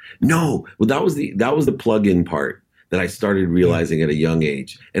 No, well, that was the plug-in part that I started realizing at a young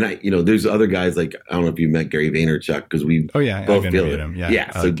age. And there's other guys, like, I don't know if you met Gary Vaynerchuk, because we both I've interviewed him.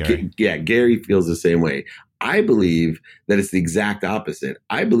 Yeah. I So like Gary. Gary feels the same way. I believe that it's the exact opposite.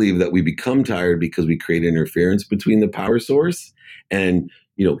 I believe that we become tired because we create interference between the power source. And,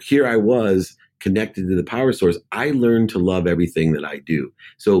 here I was connected to the power source. I learned to love everything that I do.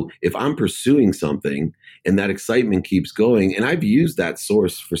 So if I'm pursuing something and that excitement keeps going, and I've used that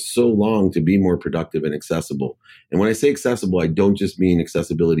source for so long to be more productive and accessible. And when I say accessible, I don't just mean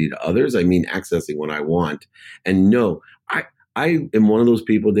accessibility to others. I mean accessing what I want. And no, I am one of those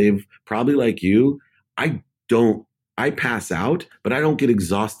people, Dave, probably like you. I don't I pass out, but I don't get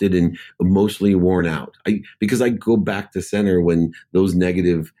exhausted and emotionally worn out. Because I go back to center when those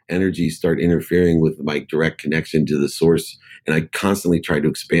negative energies start interfering with my direct connection to the source. And I constantly try to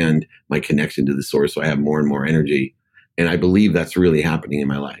expand my connection to the source so I have more and more energy. And I believe that's really happening in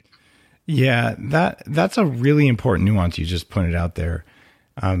my life. Yeah, that's a really important nuance you just pointed out there.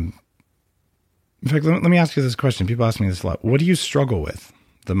 In fact, let me ask you this question. People ask me this a lot. What do you struggle with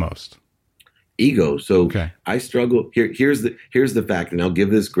the most? Ego. So okay. I struggle. Here's the fact, and I'll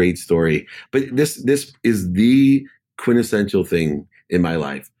give this great story. But this is the quintessential thing in my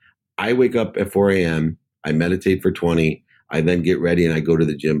life. I wake up at 4 a.m. I meditate for 20. I then get ready and I go to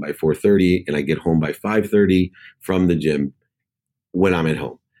the gym by 4:30, and I get home by 5:30 from the gym when I'm at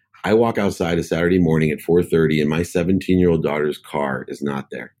home. I walk outside a Saturday morning at 4:30, and my 17-year-old daughter's car is not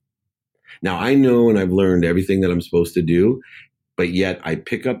there. Now I know, and I've learned everything that I'm supposed to do, but yet I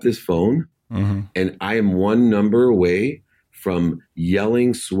pick up this phone. Mm-hmm. And I am one number away from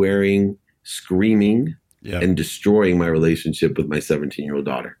yelling, swearing, screaming, and destroying my relationship with my 17-year-old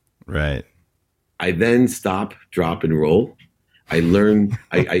daughter. Right. I then stop, drop, and roll. I learn,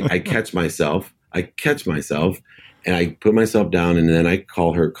 I catch myself, and I put myself down, and then I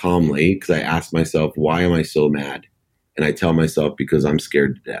call her calmly because I ask myself, why am I so mad? And I tell myself, because I'm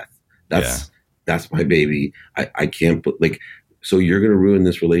scared to death. That's my baby. I can't put, like, so you're going to ruin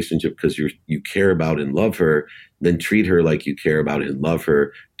this relationship because you care about and love her. Then treat her like you care about and love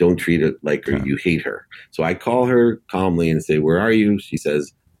her. Don't treat it like you hate her. So I call her calmly and say, where are you? She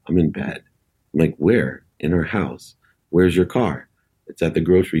says, I'm in bed. I'm like, where? In our house. Where's your car? It's at the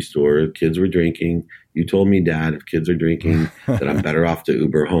grocery store. Kids were drinking. You told me, Dad, if kids are drinking, that I'm better off to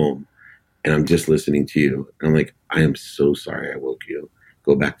Uber home. And I'm just listening to you. And I'm like, I am so sorry I woke you.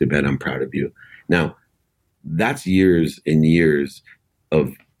 Go back to bed. I'm proud of you. Now, that's years and years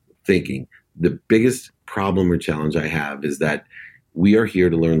of thinking. The biggest problem or challenge I have is that we are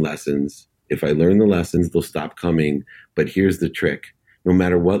here to learn lessons. If I learn the lessons, they'll stop coming. But here's the trick. No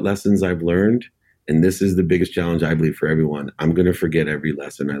matter what lessons I've learned, and this is the biggest challenge I believe for everyone, I'm going to forget every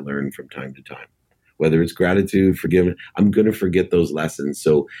lesson I learned from time to time. Whether it's gratitude, forgiveness, I'm going to forget those lessons.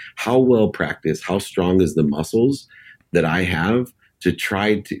 So how well practiced, how strong is the muscles that I have to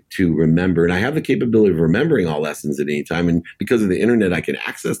try to remember? And I have the capability of remembering all lessons at any time. And because of the internet, I can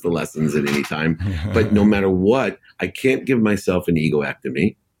access the lessons at any time. But no matter what, I can't give myself an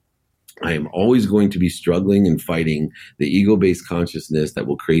egoectomy. I am always going to be struggling and fighting the ego-based consciousness that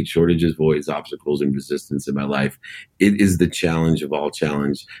will create shortages, voids, obstacles, and resistance in my life. It is the challenge of all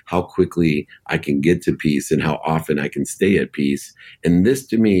challenge, how quickly I can get to peace and how often I can stay at peace. And this,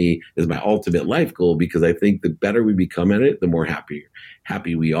 to me, is my ultimate life goal, because I think the better we become at it, the more happy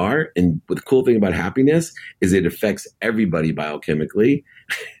we are. And the cool thing about happiness is it affects everybody biochemically,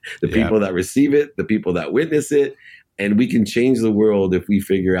 the people that receive it, the people that witness it. And we can change the world if we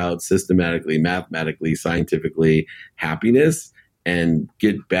figure out systematically, mathematically, scientifically happiness and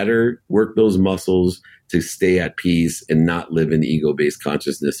get better, work those muscles to stay at peace and not live in ego-based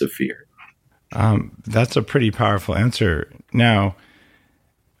consciousness of fear. That's a pretty powerful answer. Now,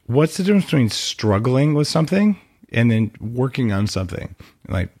 what's the difference between struggling with something and then working on something?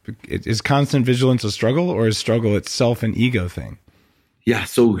 Like, is constant vigilance a struggle, or is struggle itself an ego thing? Yeah,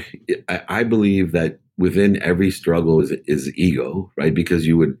 so I believe that within every struggle is ego, right? Because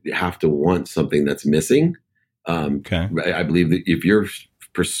you would have to want something that's missing. Okay. I believe that if you're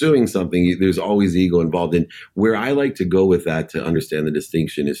pursuing something, there's always ego involved. And where I like to go with that to understand the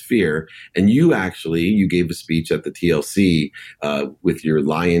distinction is fear. And you gave a speech at the TLC with your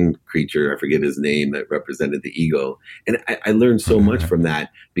lion creature, I forget his name, that represented the ego. And I learned so much from that,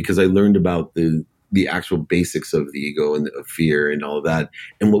 because I learned about the actual basics of the ego and of fear and all of that.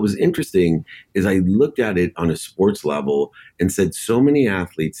 And what was interesting is I looked at it on a sports level and said, so many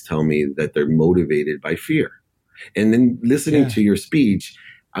athletes tell me that they're motivated by fear. And then listening to your speech,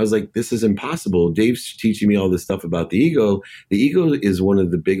 I was like, this is impossible. Dave's teaching me all this stuff about the ego. The ego is one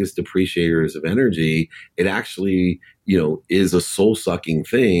of the biggest appreciators of energy. It actually, is a soul-sucking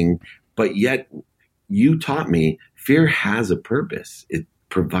thing. But yet you taught me fear has a purpose. It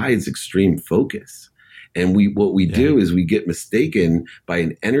provides extreme focus. And what we do is we get mistaken by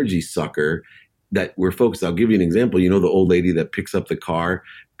an energy sucker that we're focused. I'll give you an example. The old lady that picks up the car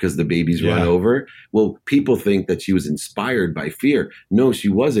because the baby's run over. Well, people think that she was inspired by fear. No, she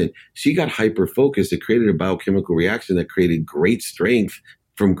wasn't. She got hyper focused. It created a biochemical reaction that created great strength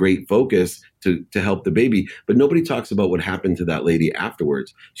from great focus to help the baby. But nobody talks about what happened to that lady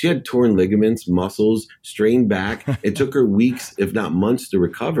afterwards. She had torn ligaments, muscles, strained back. It took her weeks, if not months, to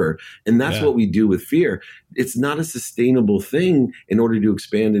recover. And that's what we do with fear. It's not a sustainable thing in order to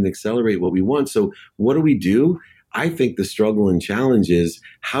expand and accelerate what we want. So what do? I think the struggle and challenge is,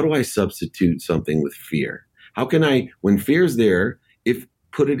 how do I substitute something with fear? How can I, when fear's there, if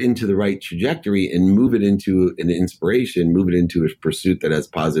put it into the right trajectory and move it into an inspiration, move it into a pursuit that has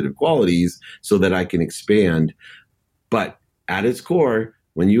positive qualities so that I can expand. But at its core,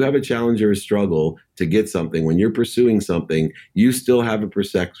 when you have a challenge or a struggle to get something, when you're pursuing something, you still have a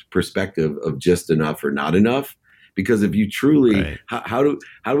perspective of just enough or not enough. Because if you truly, right. how do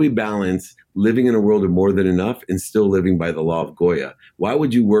we balance living in a world of more than enough and still living by the law of Goya? Why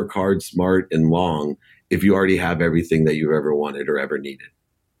would you work hard, smart, and long if you already have everything that you've ever wanted or ever needed?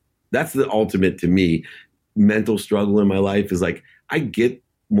 That's the ultimate, to me, mental struggle in my life is like, I get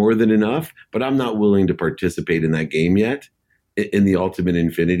more than enough, but I'm not willing to participate in that game yet, in the ultimate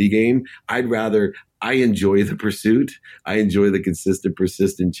infinity game. I enjoy the pursuit. I enjoy the consistent,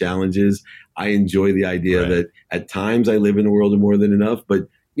 persistent challenges. I enjoy the idea that at times I live in a world of more than enough, but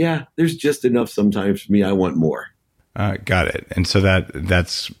yeah, there's just enough sometimes for me. I want more. Got it. And so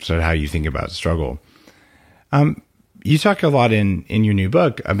that's sort of how you think about struggle. You talk a lot in your new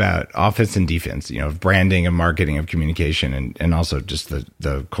book about offense and defense, of branding and marketing, of communication, and also just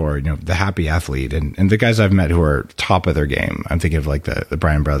the core, the happy athlete and the guys I've met who are top of their game. I'm thinking of like the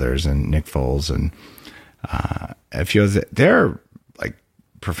Bryan brothers and Nick Foles and a few of they're like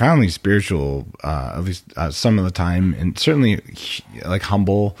profoundly spiritual, at least some of the time, and certainly like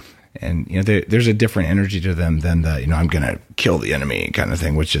humble. And there's a different energy to them than the I'm going to kill the enemy kind of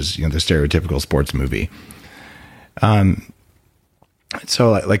thing, which is the stereotypical sports movie.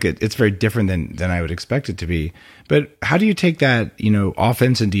 So like it's very different than I would expect it to be. But how do you take that,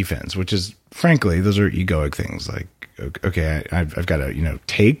 offense and defense, which is frankly, those are egoic things. Like, okay, I've got to,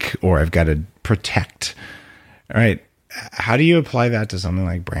 take, or I've got to protect. All right. How do you apply that to something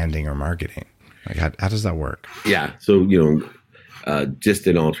like branding or marketing? Like how does that work? Yeah. So, just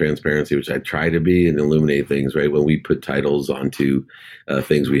in all transparency, which I try to be and illuminate things, right? When we put titles onto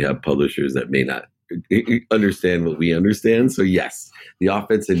things, we have publishers that may not understand what we understand. So yes, the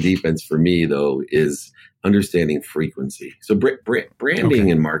offense and defense for me, though, is understanding frequency. So branding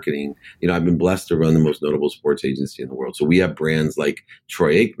and marketing, I've been blessed to run the most notable sports agency in the world. So we have brands like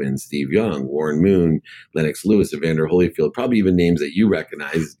Troy Aikman, Steve Young, Warren Moon, Lennox Lewis, Evander Holyfield, probably even names that you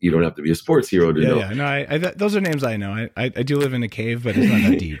recognize. You don't have to be a sports hero to know. Yeah, no, those are names I know. I do live in a cave, but it's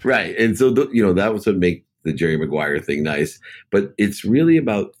not that deep. Right. And so, that was what make the Jerry Maguire thing nice, but it's really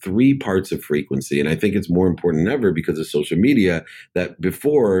about 3 parts of frequency. And I think it's more important than ever because of social media, that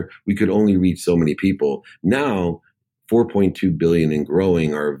before we could only reach so many people. Now 4.2 billion and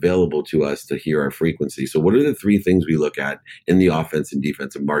growing are available to us to hear our frequency. So what are the 3 things we look at in the offense and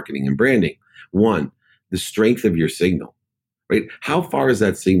defensive marketing and branding? 1, the strength of your signal, right? How far is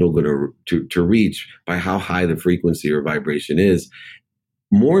that signal going to reach by how high the frequency or vibration is?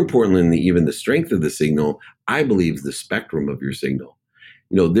 More importantly than even the strength of the signal, I believe is the spectrum of your signal.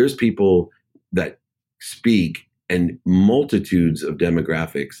 There's people that speak and multitudes of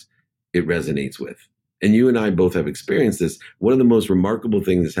demographics it resonates with. And you and I both have experienced this. One of the most remarkable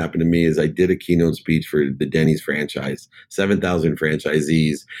things that's happened to me is I did a keynote speech for the Denny's franchise, 7,000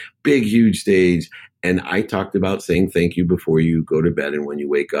 franchisees, big, huge stage. And I talked about saying thank you before you go to bed and when you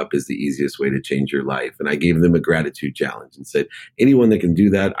wake up is the easiest way to change your life. And I gave them a gratitude challenge and said, anyone that can do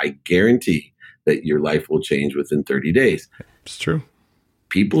that, I guarantee that your life will change within 30 days. It's true.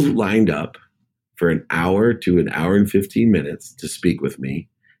 People lined up for an hour to an hour and 15 minutes to speak with me,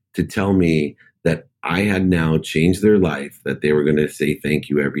 to tell me that I had now changed their life, that they were going to say thank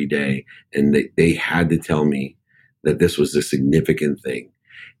you every day. And they had to tell me that this was a significant thing.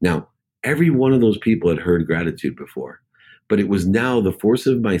 Now, every one of those people had heard gratitude before, but it was now the force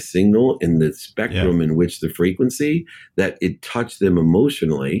of my signal and the spectrum in which the frequency that it touched them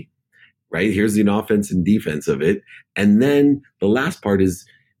emotionally, right? Here's the offense and defense of it. And then the last part is,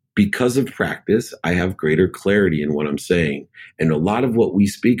 because of practice, I have greater clarity in what I'm saying. And a lot of what we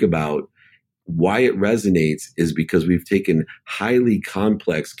speak about, why it resonates, is because we've taken highly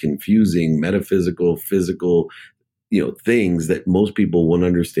complex, confusing, metaphysical, physical, things that most people won't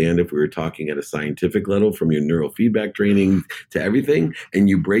understand if we were talking at a scientific level, from your neurofeedback training to everything. And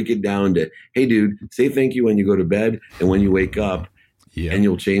you break it down to, hey, dude, say thank you when you go to bed and when you wake up, and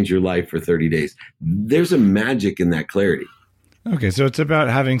you'll change your life for 30 days. There's a magic in that clarity. Okay, so it's about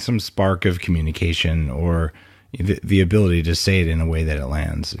having some spark of communication, or the ability to say it in a way that it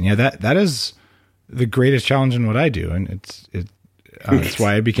lands. And that is the greatest challenge in what I do. And it's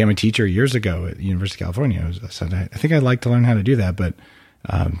why I became a teacher years ago at the University of California. I said, I think I'd like to learn how to do that, but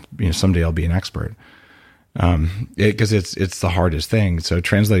someday I'll be an expert. Because it's the hardest thing. So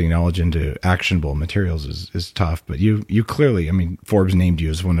translating knowledge into actionable materials is tough. But you clearly, I mean, Forbes named you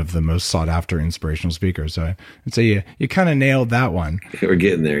as one of the most sought after inspirational speakers. So I'd say you kind of nailed that one. We're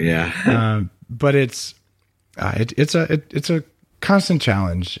getting there, yeah. But it's a constant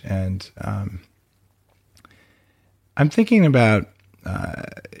challenge, and I'm thinking about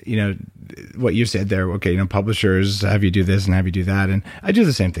what you said there. Okay, publishers have you do this and have you do that, and I do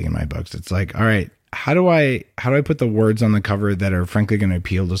the same thing in my books. It's like, all right, how do I put the words on the cover that are frankly going to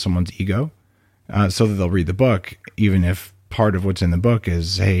appeal to someone's ego, so that they'll read the book, even if part of what's in the book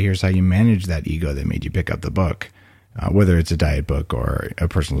is, hey, here's how you manage that ego that made you pick up the book, whether it's a diet book or a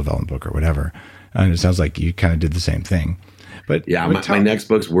personal development book or whatever. And it sounds like you kind of did the same thing. But yeah, my next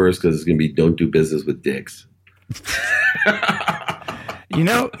book's worse because it's going to be "Don't Do Business with Dicks."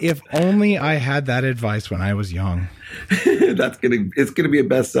 If only I had that advice when I was young. It's gonna be a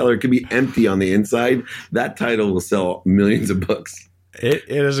bestseller. It could be empty on the inside. That title will sell millions of books. It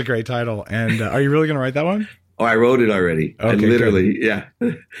is a great title. And are you really going to write that one? Oh, I wrote it already. Okay, and literally, good. Yeah.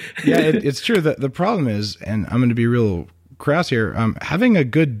 Yeah, it's true. The problem is, and I'm going to be real crass here, having a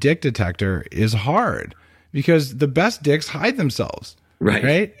good dick detector is hard because the best dicks hide themselves.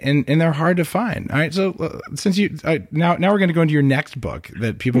 Right. And they're hard to find. All right. So since now we're going to go into your next book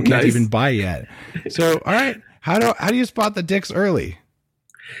that people can't even buy yet. So, all right. How do you spot the dicks early?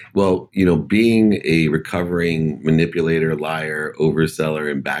 Well, being a recovering manipulator, liar,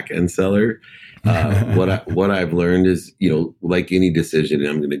 overseller, and back-end seller, what I've learned is, like any decision, and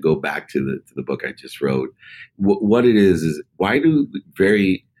I'm going to go back to the book I just wrote. What it is why do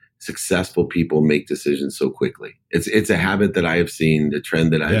very successful people make decisions so quickly? It's a habit that I have seen, the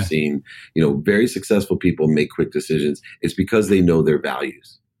trend that I've seen. Very successful people make quick decisions. It's because they know their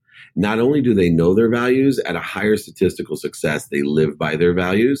values. Not only do they know their values, at a higher statistical success, they live by their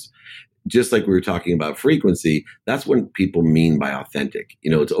values. Just like we were talking about frequency, that's what people mean by authentic.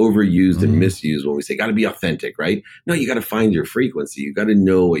 It's overused and misused when we say, got to be authentic, right? No, you got to find your frequency. You got to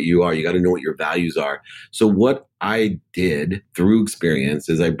know what you are. You got to know what your values are. So what I did through experience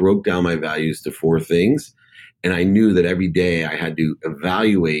is I broke down my values to 4 things. And I knew that every day I had to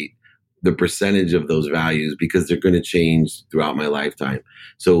evaluate the percentage of those values because they're going to change throughout my lifetime.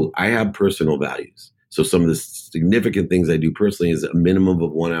 So I have personal values. So some of the significant things I do personally is a minimum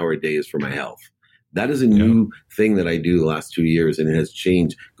of 1 hour a day is for my health. That is a new thing that I do the last 2 years, and it has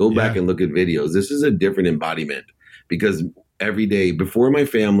changed. Go back and look at videos. This is a different embodiment because every day, before my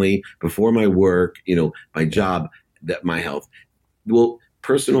family, before my work, my job, that my health, well,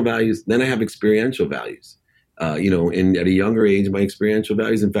 personal values, then I have experiential values. And at a younger age, my experiential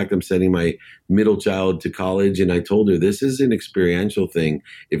values. In fact, I'm sending my middle child to college, and I told her this is an experiential thing.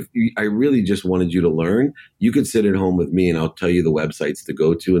 If I really just wanted you to learn, you could sit at home with me, and I'll tell you the websites to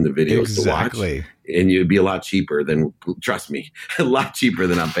go to and the videos to watch. And it'd be a lot cheaper than, trust me, a lot cheaper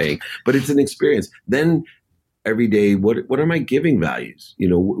than I'm paying. But it's an experience. Then every day, what are my giving values?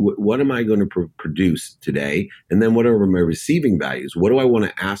 What am I going to produce today? And then what are my receiving values? What do I want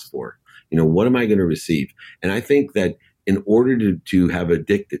to ask for? What am I going to receive? And I think that in order to have a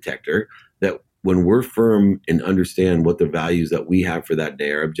dick detector, that when we're firm and understand what the values that we have for that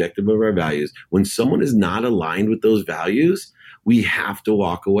day, our objective of our values, when someone is not aligned with those values, we have to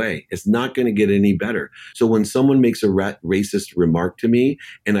walk away. It's not going to get any better. So when someone makes a racist remark to me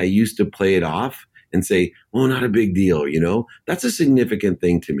and I used to play it off and say, well, not a big deal, that's a significant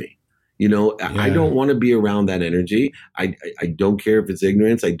thing to me. I don't want to be around that energy. I don't care if it's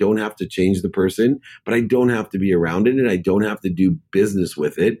ignorance. I don't have to change the person, but I don't have to be around it, and I don't have to do business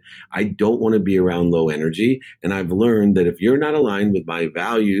with it. I don't want to be around low energy. And I've learned that if you're not aligned with my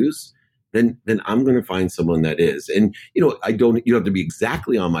values, then I'm going to find someone that is. And, you don't have to be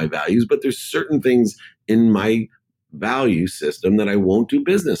exactly on my values, but there's certain things in my value system that I won't do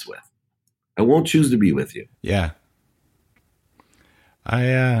business with. I won't choose to be with you. Yeah.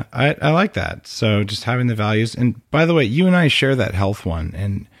 I like that. So just having the values. And by the way, you and I share that health one,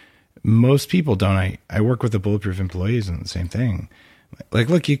 and most people don't. I work with the Bulletproof employees and the same thing. Like,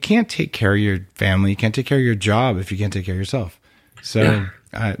 look, you can't take care of your family. You can't take care of your job if you can't take care of yourself. So,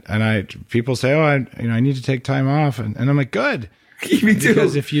 people say, oh, I need to take time off. And I'm like, good. Me too.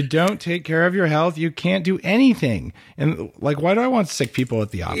 Because if you don't take care of your health, you can't do anything. And like, why do I want sick people at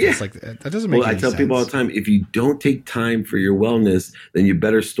the office? Yeah. Like, that doesn't make any sense. Well, I tell people all the time, if you don't take time for your wellness, then you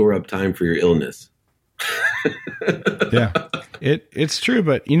better store up time for your illness. Yeah, it's true.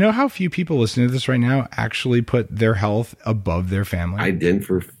 But you know how few people listening to this right now actually put their health above their family? I didn't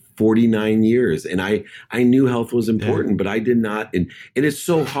for 49 years. And I knew health was important, but I did not. And it's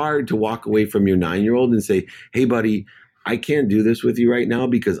so hard to walk away from your 9-year-old and say, hey, buddy, I can't do this with you right now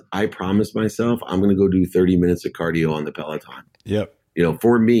because I promised myself I'm going to go do 30 minutes of cardio on the Peloton. Yep.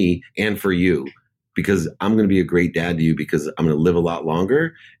 For me and for you, because I'm going to be a great dad to you because I'm going to live a lot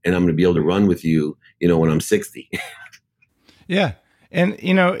longer and I'm going to be able to run with you, when I'm 60. Yeah. And,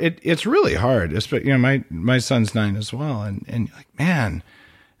 it's really hard. My son's 9 as well. And like, man,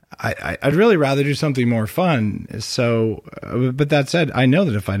 I'd really rather do something more fun. So, but that said, I know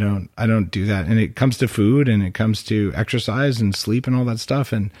that if I don't do that, and it comes to food and it comes to exercise and sleep and all that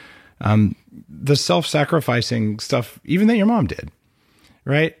stuff, and the self-sacrificing stuff, even that your mom did,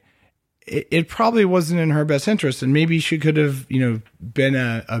 right? It probably wasn't in her best interest, and maybe she could have, been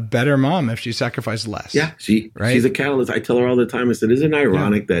a better mom if she sacrificed less. Yeah, she's a catalyst. I tell her all the time. I said, "Isn't it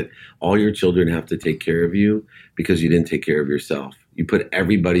ironic that all your children have to take care of you because you didn't take care of yourself? You put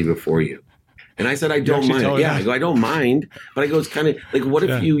everybody before you." And I said, "I don't mind." Yeah, I don't mind, but I go, it's kind of like, what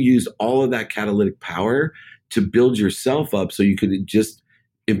if you used all of that catalytic power to build yourself up so you could just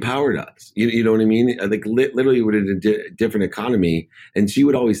empowered us? You know what I mean? Like literally with a different economy. And she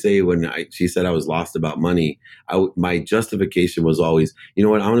would always say she said I was lost about money, my justification was always, you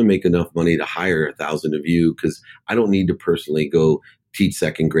know what, I want to make enough money to hire 1,000 of you because I don't need to personally go teach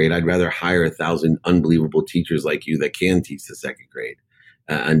second grade. I'd rather hire 1,000 unbelievable teachers like you that can teach the second grade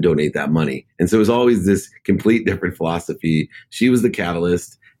and donate that money. And so it was always this complete different philosophy. She was the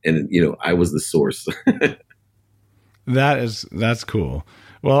catalyst and, I was the source. That's cool.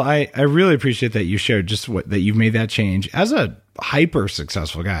 Well, I really appreciate that you shared that you've made that change as a hyper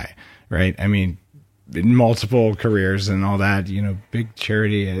successful guy, right? I mean, multiple careers and all that, big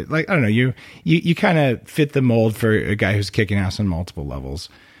charity. Like, I don't know, you kind of fit the mold for a guy who's kicking ass on multiple levels.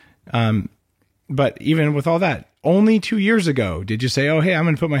 But even with all that, only 2 years ago, did you say, oh, hey, I'm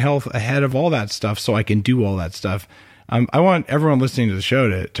going to put my health ahead of all that stuff so I can do all that stuff? I want everyone listening to the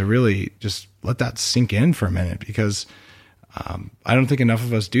show to really just let that sink in for a minute, because I don't think enough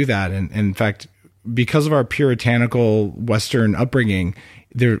of us do that. And in fact, because of our puritanical Western upbringing,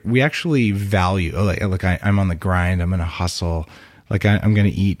 we actually value, I'm on the grind, I'm going to hustle, I'm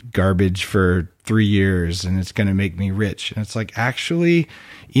going to eat garbage for 3 years and it's going to make me rich. And it's like, actually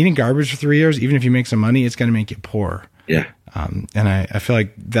eating garbage for 3 years, even if you make some money, it's going to make you poor. Yeah. And I feel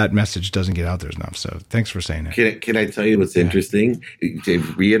like that message doesn't get out there enough. So thanks for saying it. Can I tell you what's interesting? To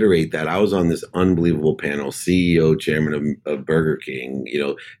reiterate that, I was on this unbelievable panel, CEO, chairman of Burger King,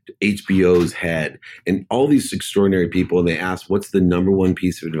 HBO's head, and all these extraordinary people. And they asked, what's the number one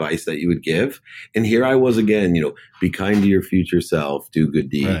piece of advice that you would give? And here I was again, be kind to your future self, do good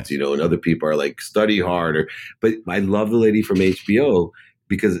deeds, right. And other people are like, study hard. But I love the lady from HBO,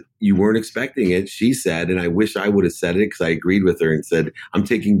 because you weren't expecting it. She said, and I wish I would have said it because I agreed with her and said, I'm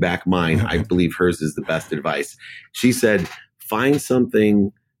taking back mine. I believe hers is the best advice. She said, find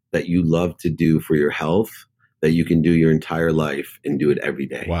something that you love to do for your health that you can do your entire life and do it every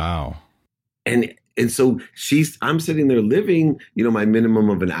day. Wow. And so I'm sitting there living, my minimum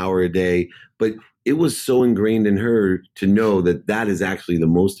of an hour a day, but it was so ingrained in her to know that that is actually the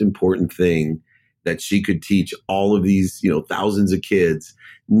most important thing that she could teach all of these, thousands of kids,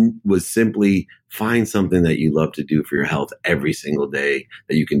 was simply find something that you love to do for your health every single day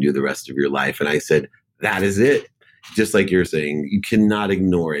that you can do the rest of your life. And I said, that is it. Just like you're saying, you cannot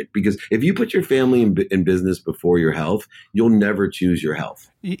ignore it, because if you put your family and business before your health, you'll never choose your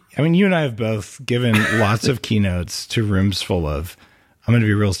health. I mean, you and I have both given lots of keynotes to rooms full of, I'm going to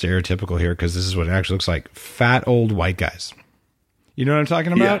be real stereotypical here because this is what it actually looks like, fat old white guys. You know what I'm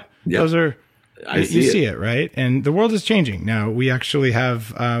talking about? Yeah. Those are... You see it, right? And the world is changing. Now, we actually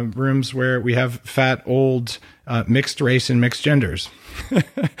have rooms where we have fat, old, mixed race and mixed genders.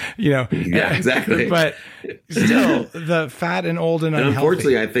 Yeah, exactly. But still, the fat and old and unhealthy.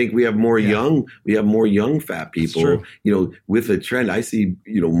 Unfortunately, I think we have more young fat people. With a trend, I see,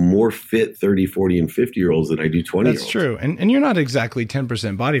 more fit 30, 40, and 50-year-olds than I do 20-year-olds. That's true. And you're not exactly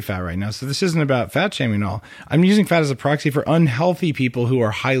 10% body fat right now. So this isn't about fat shaming at all. I'm using fat as a proxy for unhealthy people who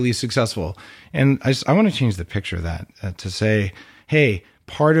are highly successful. And I want to change the picture of that to say, hey,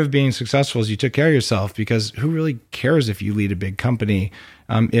 part of being successful is you took care of yourself, because who really cares if you lead a big company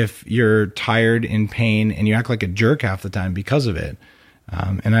if you're tired, in pain, and you act like a jerk half the time because of it.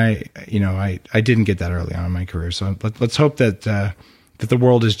 And I didn't get that early on in my career. So let's hope that the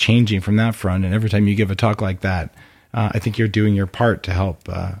world is changing from that front. And every time you give a talk like that, I think you're doing your part to help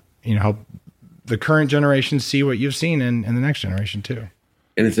the current generation see what you've seen and the next generation too.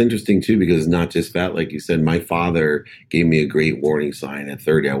 And it's interesting, too, because it's not just fat. Like you said, my father gave me a great warning sign at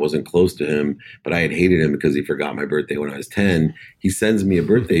 30. I wasn't close to him, but I had hated him because he forgot my birthday when I was 10. He sends me a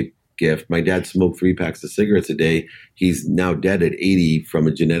birthday gift. My dad smoked 3 packs of cigarettes a day. He's now dead at 80 from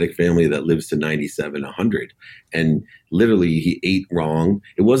a genetic family that lives to 97, 100. And literally he ate wrong.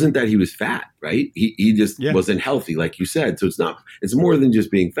 It wasn't that he was fat, right? He just wasn't healthy, like you said. So it's more than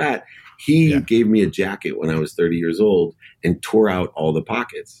just being fat. He gave me a jacket when I was 30 years old and tore out all the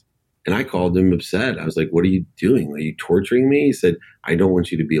pockets. And I called him upset. I was like, what are you doing? Are you torturing me? He said, I don't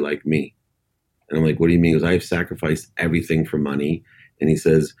want you to be like me. And I'm like, what do you mean? He goes, I've sacrificed everything for money. And he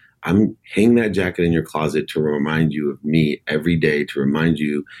says, I'm hanging that jacket in your closet to remind you of me every day, to remind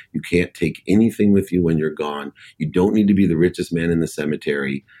you you can't take anything with you when you're gone. You don't need to be the richest man in the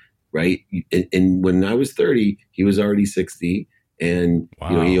cemetery, right? And when I was 30, he was already 60. And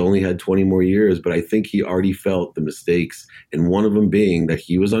he only had 20 more years, but I think he already felt the mistakes. And one of them being that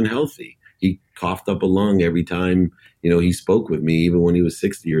he was unhealthy. He coughed up a lung every time, he spoke with me, even when he was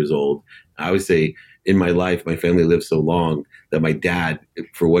 60 years old. I always say in my life, my family lived so long that my dad,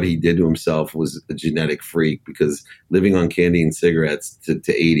 for what he did to himself, was a genetic freak, because living on candy and cigarettes to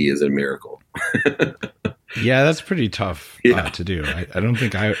 80 is a miracle. Yeah, that's pretty tough to do. I don't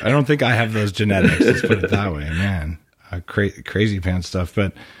think I have those genetics. Let's put it that way, man. Crazy pants stuff,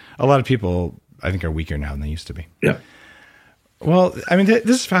 but a lot of people I think are weaker now than they used to be. Yeah. Well, I mean, this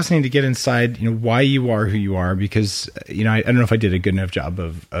is fascinating to get inside, why you are who you are, because, I don't know if I did a good enough job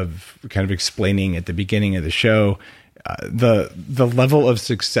of kind of explaining at the beginning of the show, the level of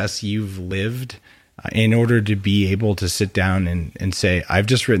success you've lived in order to be able to sit down and say, I've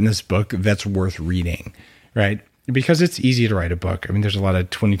just written this book that's worth reading, right? Because it's easy to write a book. I mean, there's a lot of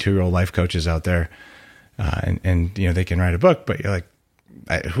 22-year-old life coaches out there. And they can write a book, but you're like,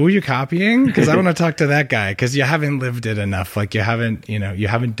 who are you copying? Because I want to talk to that guy, because you haven't lived it enough. Like you haven't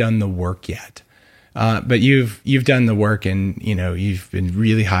done the work yet. But you've done the work, and you've been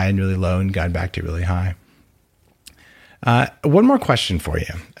really high and really low and gone back to really high. One more question for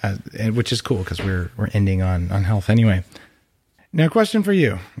you, which is cool because we're ending on health anyway. Now, a question for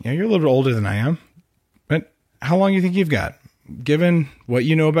you. You're a little bit older than I am, but how long do you think you've got, given what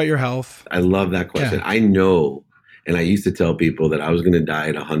you know about your health? I love that question. Yeah. I know, and I used to tell people that I was going to die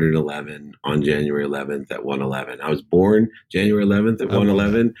at 111 on January 11th at 111. I was born January 11th at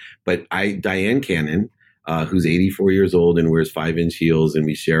 111, but Diane Cannon, who's 84 years old and wears 5-inch heels, and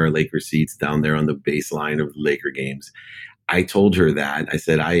we share our Laker seats down there on the baseline of Laker games. I told her that. I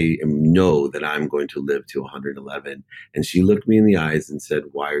said, I know that I'm going to live to 111. And she looked me in the eyes and said,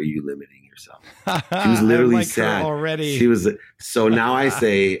 why are you limiting yourself? She was literally sad already. She was. So now I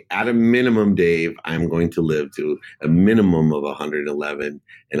say, at a minimum, Dave, I'm going to live to a minimum of 111,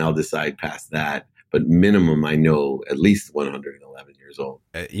 and I'll decide past that. But minimum, I know at least 111 years old.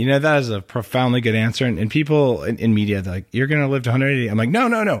 That is a profoundly good answer. And people in media, they're like, you're going to live to 180. I'm like,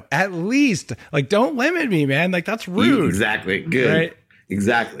 no. At least, like, don't limit me, man. Like, that's rude. Exactly. Good. Right?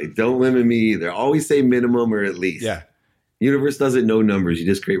 Exactly. Don't limit me either. Always say minimum or at least. Yeah. Universe doesn't know numbers. You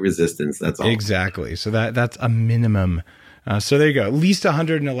just create resistance. That's all. Exactly. So that's a minimum. So there you go. At least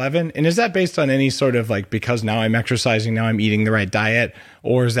 111. And is that based on any sort of because now I'm exercising, now I'm eating the right diet?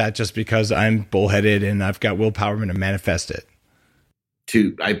 Or is that just because I'm bullheaded and I've got willpower to manifest it?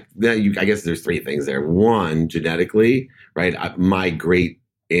 I guess there's 3 things there. One, genetically, right? My great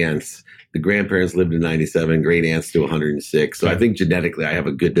aunts, the grandparents lived to 97, great aunts to 106. So I think genetically I have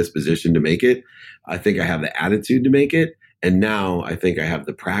a good disposition to make it. I think I have the attitude to make it. And now I think I have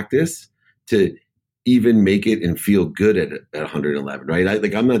the practice to even make it and feel good at 111, right?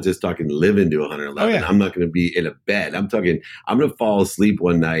 I'm not just talking live into 111. Oh, yeah. I'm not going to be in a bed. I'm talking, I'm going to fall asleep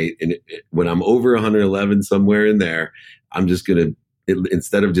one night, and when I'm over 111 somewhere in there, I'm just going to,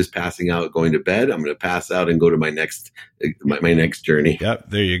 instead of just passing out, going to bed, I'm going to pass out and go to my next journey. Yep.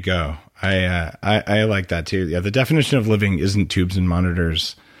 There you go. I like that too. Yeah. The definition of living isn't tubes and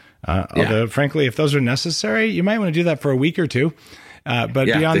monitors. Although frankly, if those are necessary, you might want to do that for a week or two. But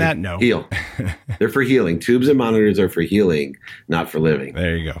beyond that, no. Heal. They're for healing. Tubes and monitors are for healing, not for living.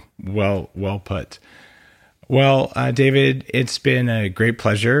 There you go. Well put. Well, David, it's been a great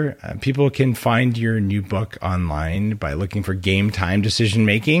pleasure. People can find your new book online by looking for Game Time Decision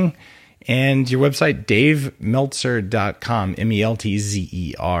Making, and your website, davemeltzer.com,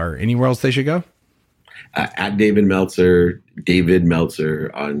 Meltzer. Anywhere else they should go? At David Meltzer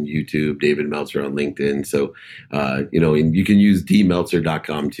on YouTube, David Meltzer on LinkedIn. So, and you can use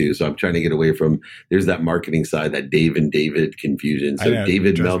dmeltzer.com too. So I'm trying to get away from, there's that marketing side, that Dave and David confusion. So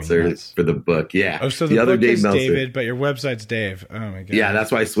David Meltzer for the book. Yeah. Oh, so the other book Dave is Meltzer. David, but your website's Dave. Oh my God. Yeah, that's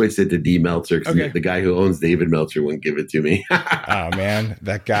why I switched it to D Meltzer. Okay. The guy who owns David Meltzer wouldn't give it to me. Oh man,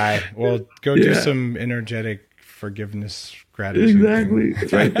 that guy. Well, go do some energetic forgiveness, gratitude. Exactly.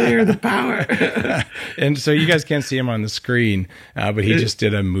 It's right there, the power. And so you guys can't see him on the screen, but he just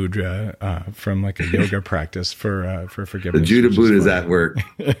did a mudra from like a yoga practice for forgiveness. The Judah Buddha is at work.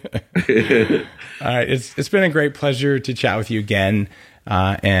 All right. It's been a great pleasure to chat with you again.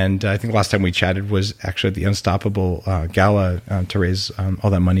 And I think last time we chatted was actually at the Unstoppable Gala to raise all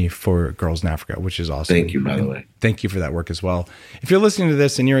that money for girls in Africa, which is awesome. Thank you, by the way. Thank you for that work as well. If you're listening to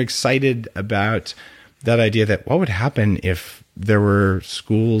this and you're excited about that idea that what would happen if there were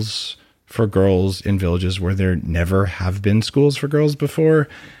schools for girls in villages where there never have been schools for girls before,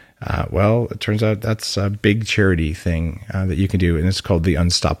 well, it turns out that's a big charity thing that you can do, and it's called the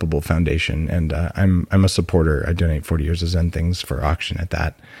Unstoppable Foundation. And I'm a supporter. I donate 40 years of Zen things for auction at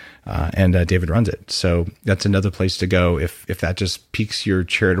that, and David runs it. So that's another place to go if that just piques your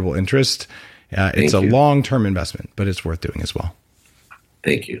charitable interest. It's a long-term investment, but it's worth doing as well.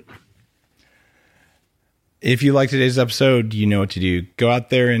 Thank you. If you like today's episode, you know what to do. Go out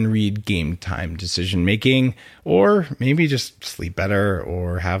there and read Game Time Decision Making, or maybe just sleep better,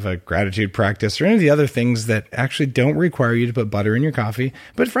 or have a gratitude practice, or any of the other things that actually don't require you to put butter in your coffee.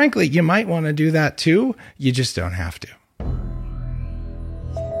 But frankly, you might want to do that too. You just don't have to.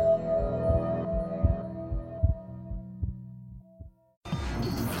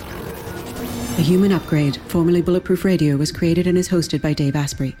 The Human Upgrade, formerly Bulletproof Radio, was created and is hosted by Dave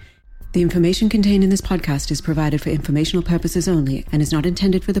Asprey. The information contained in this podcast is provided for informational purposes only and is not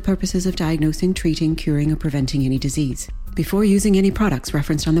intended for the purposes of diagnosing, treating, curing, or preventing any disease. Before using any products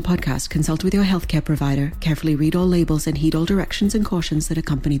referenced on the podcast, consult with your healthcare provider, carefully read all labels, and heed all directions and cautions that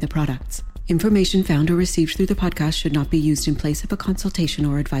accompany the products. Information found or received through the podcast should not be used in place of a consultation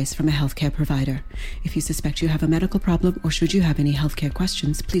or advice from a healthcare provider. If you suspect you have a medical problem or should you have any healthcare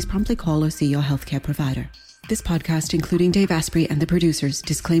questions, please promptly call or see your healthcare provider. This podcast, including Dave Asprey and the producers,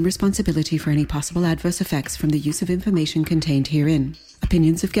 disclaim responsibility for any possible adverse effects from the use of information contained herein.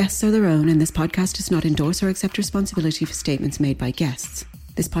 Opinions of guests are their own, and this podcast does not endorse or accept responsibility for statements made by guests.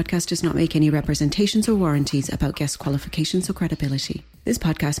 This podcast does not make any representations or warranties about guest qualifications or credibility. This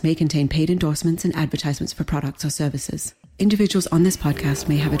podcast may contain paid endorsements and advertisements for products or services. Individuals on this podcast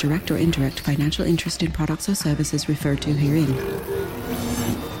may have a direct or indirect financial interest in products or services referred to herein.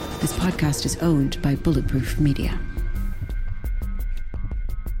 This podcast is owned by Bulletproof Media.